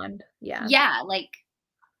 bright blonde. Yeah. Yeah, like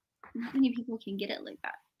not many people can get it like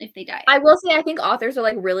that if they dye it. I will say, I think authors are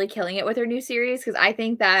like really killing it with her new series, because I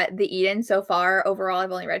think that the Eden so far, overall,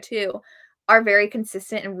 I've only read 2, are very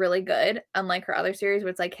consistent and really good, unlike her other series where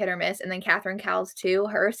it's like hit or miss. And then Catherine Cowles too,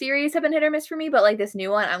 her series have been hit or miss for me, but like this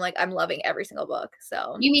new one, I'm loving every single book.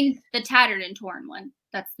 So you mean the Tattered and Torn one?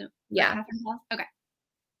 That's the yeah. Okay.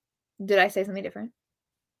 Did I say something different?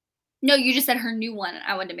 No, you just said her new one.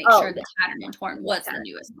 I wanted to make sure the Tattered and Torn was the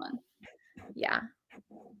newest one. Yeah.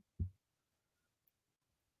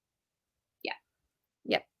 Yeah.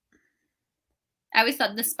 Yep. I always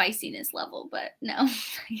thought the spiciness level, but no.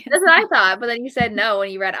 That's what I thought, but then you said no when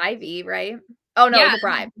you read Ivy, right? Oh no, The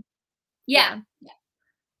Bribe. Yeah.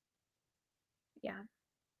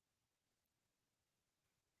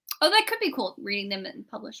 Oh, that could be cool, reading them in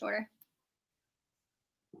published order.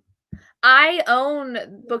 I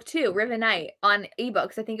own book 2, Riven Night, on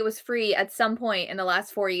ebooks. I think it was free at some point in the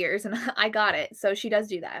last 4 years, and I got it. So she does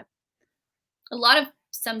do that. A lot of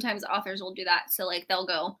sometimes authors will do that. So like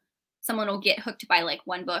someone will get hooked by like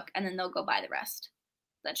one book and then they'll go buy the rest.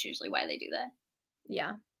 That's usually why they do that.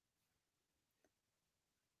 Yeah.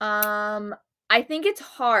 I think it's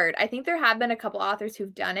hard. I think there have been a couple authors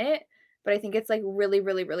who've done it, but I think it's like really,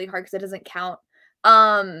 really, really hard because it doesn't count.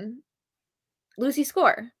 Lucy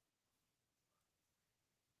Score.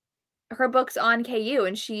 Her book's on KU,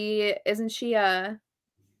 and isn't she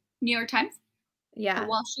New York Times? Yeah. Or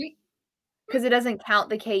Wall Street? Because it doesn't count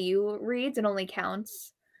the KU reads, it only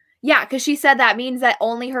counts. Yeah, because she said that means that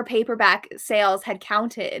only her paperback sales had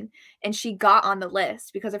counted, and she got on the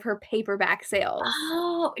list because of her paperback sales.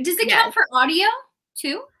 Oh, does it count for audio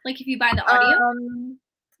too? Like if you buy the audio?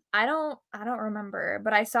 I don't remember,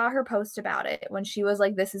 but I saw her post about it when she was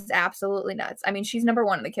like, "This is absolutely nuts." I mean, she's number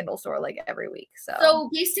one in the Kindle store like every week. So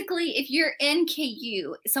basically, if you're in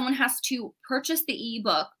KU, someone has to purchase the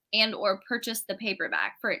ebook and or purchase the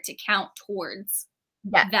paperback for it to count towards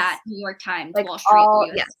that New York Times, like Wall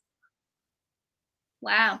Street. Yes.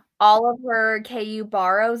 Wow. All of her KU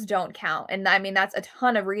borrows don't count, and I mean that's a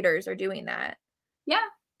ton of readers are doing that. Yeah.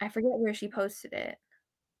 I forget where she posted it.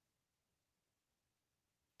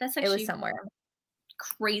 That's actually it was somewhere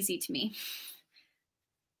crazy to me.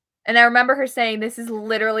 And I remember her saying this is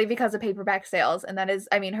literally because of paperback sales, and that is,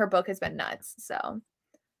 I mean, her book has been nuts. So,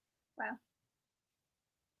 wow.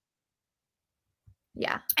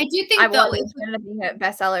 Yeah, I do think though it's ended up being a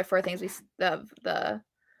bestseller for things the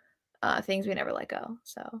things we never let go.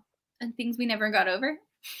 So, and things we never got over.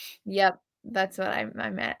 Yep, that's what I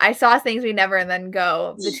meant. I saw things we never and then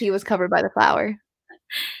go. The tea was covered by the flower.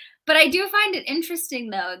 But I do find it interesting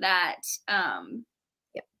though that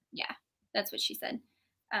yep. Yeah, that's what she said.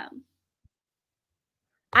 I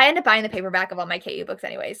end up buying the paperback of all my KU books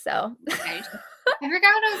anyway, so I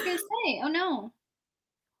forgot what I was gonna say. Oh no.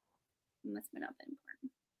 It must have not been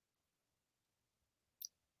important.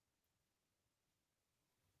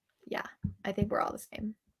 Yeah, I think we're all the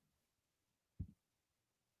same.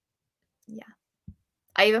 Yeah.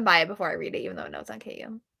 I even buy it before I read it, even though it knows it's on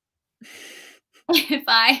KU. If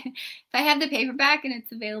I have the paperback and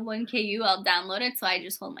it's available in KU, I'll download it. So I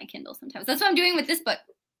just hold my Kindle sometimes. That's what I'm doing with this book.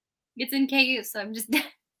 It's in KU, so I'm just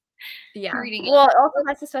reading it. Well, also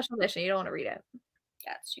that's a special edition. You don't want to read it.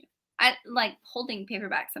 Yeah, that's true. I like holding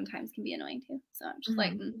paperback sometimes can be annoying too. So I'm just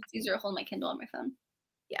like, it's easier to hold my Kindle on my phone.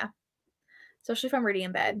 Yeah. Especially if I'm reading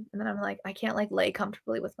in bed. And then I'm like, I can't like lay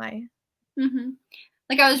comfortably with my.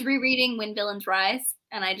 Like I was rereading When Villains Rise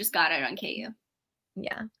and I just got it on KU.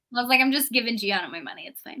 Yeah. I was like, I'm just giving Gianna my money.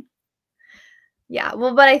 It's fine. Yeah.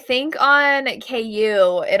 Well, but I think on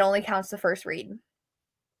KU, it only counts the first read.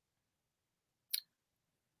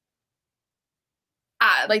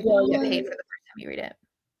 Like you only get paid for the first time you read it.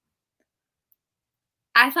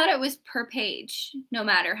 I thought it was per page, no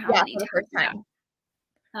matter how many times. First time.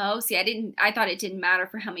 Oh, see, I thought it didn't matter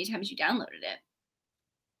for how many times you downloaded it.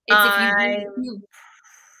 It's if you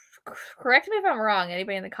correct me if I'm wrong,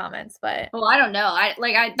 anybody in the comments, but I don't know.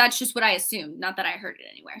 That's just what I assumed, not that I heard it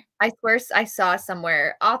anywhere. I swear I saw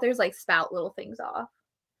somewhere authors like spout little things off.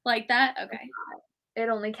 Like that? Okay. It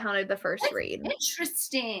only counted the first read.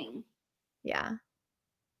 Interesting. Yeah.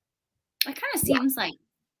 It kind of seems like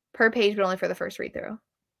per page, but only for the first read through.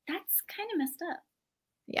 That's kind of messed up.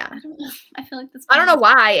 Yeah. I don't know. I feel like that's. I don't know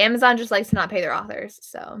why Amazon just likes to not pay their authors.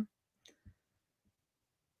 So.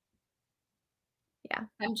 Yeah.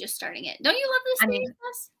 I'm just starting it. Don't you love this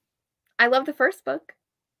series? I love the first book.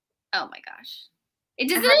 Oh my gosh.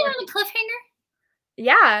 Does it have a cliffhanger?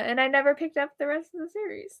 Yeah, and I never picked up the rest of the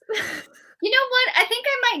series. You know what? I think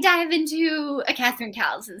I might dive into a Catherine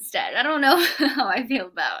Cowles instead. I don't know how I feel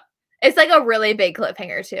about. It's like a really big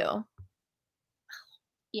cliffhanger too.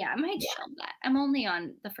 Yeah, I might shelve that. I'm only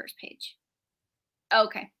on the first page.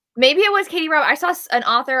 Okay. Maybe it was Katie Robb. I saw an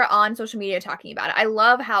author on social media talking about it. I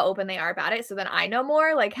love how open they are about it. So then I know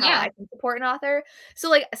more like how I can support an author. So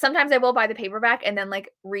like sometimes I will buy the paperback and then like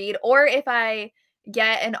read, or if I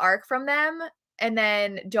get an arc from them and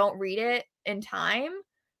then don't read it in time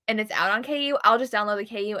and it's out on KU, I'll just download the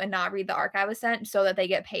KU and not read the arc I was sent so that they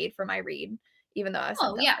get paid for my read, even though I was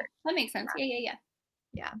sent yeah, that makes sense. Yeah.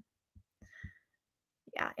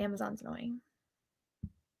 Yeah, Amazon's annoying.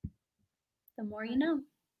 The more you know.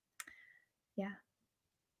 Yeah.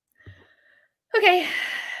 Okay.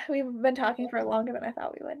 We've been talking for longer than I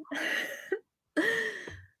thought we would.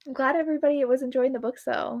 I'm glad everybody was enjoying the books,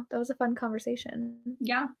 though. That was a fun conversation.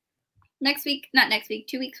 Yeah. 2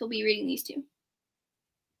 weeks, we'll be reading these two.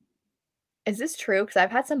 Is this true? Because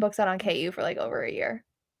I've had some books out on KU for like over a year.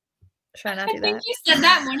 Should I not do that? I think you said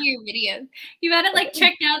that in one of your videos. You've had it like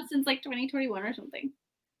checked out since like 2021 or something.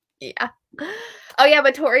 Yeah. Oh yeah,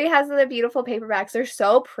 but Tori has the beautiful paperbacks. They're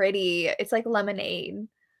so pretty. It's like lemonade.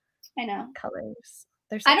 I know. Colors.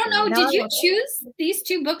 They're so I don't know. Did you choose these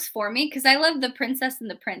two books for me? Because I love the Princess and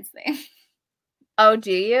the Prince thing. Oh,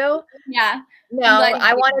 do you? Yeah. No,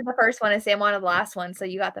 I wanted the first one and Sam wanted the last one, so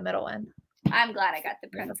you got the middle one. I'm glad I got the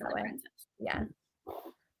Prince and the Princess. Yeah.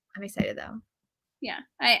 I'm excited though. Yeah,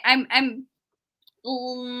 I'm a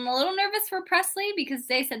little nervous for Presley because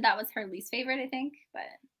they said that was her least favorite, I think. But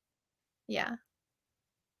yeah,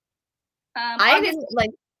 I didn't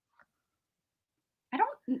like. I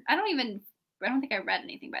don't think I read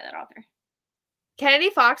anything by that author.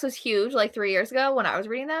 Kennedy Fox was huge like 3 years ago when I was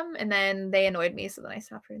reading them, and then they annoyed me, so then I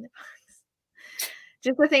stopped reading the books.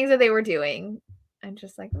 Just the things that they were doing. I'm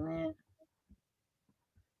just like, meh.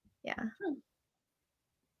 Yeah.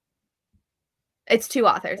 It's 2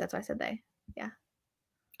 authors, that's why I said they. Yeah.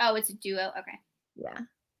 Oh, it's a duo? Okay. Yeah.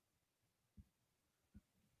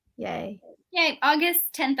 Yay. Yay, August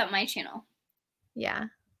 10th on my channel. Yeah.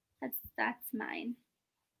 That's mine.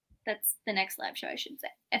 That's the next live show, I should say.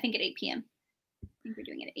 I think at 8 p.m. I think we're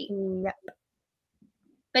doing it at 8. Yep.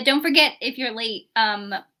 But don't forget, if you're late,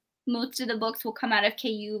 most of the books will come out of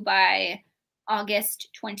KU by August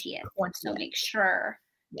 20th. So make sure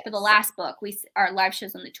for the last book, our live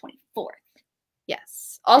show's on the 24th.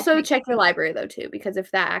 Yes. Also check your library though too, because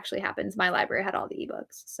if that actually happens, my library had all the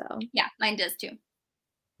ebooks. So yeah, mine does too.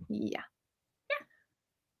 Yeah.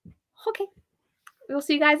 Okay. We'll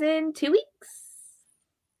see you guys in 2 weeks.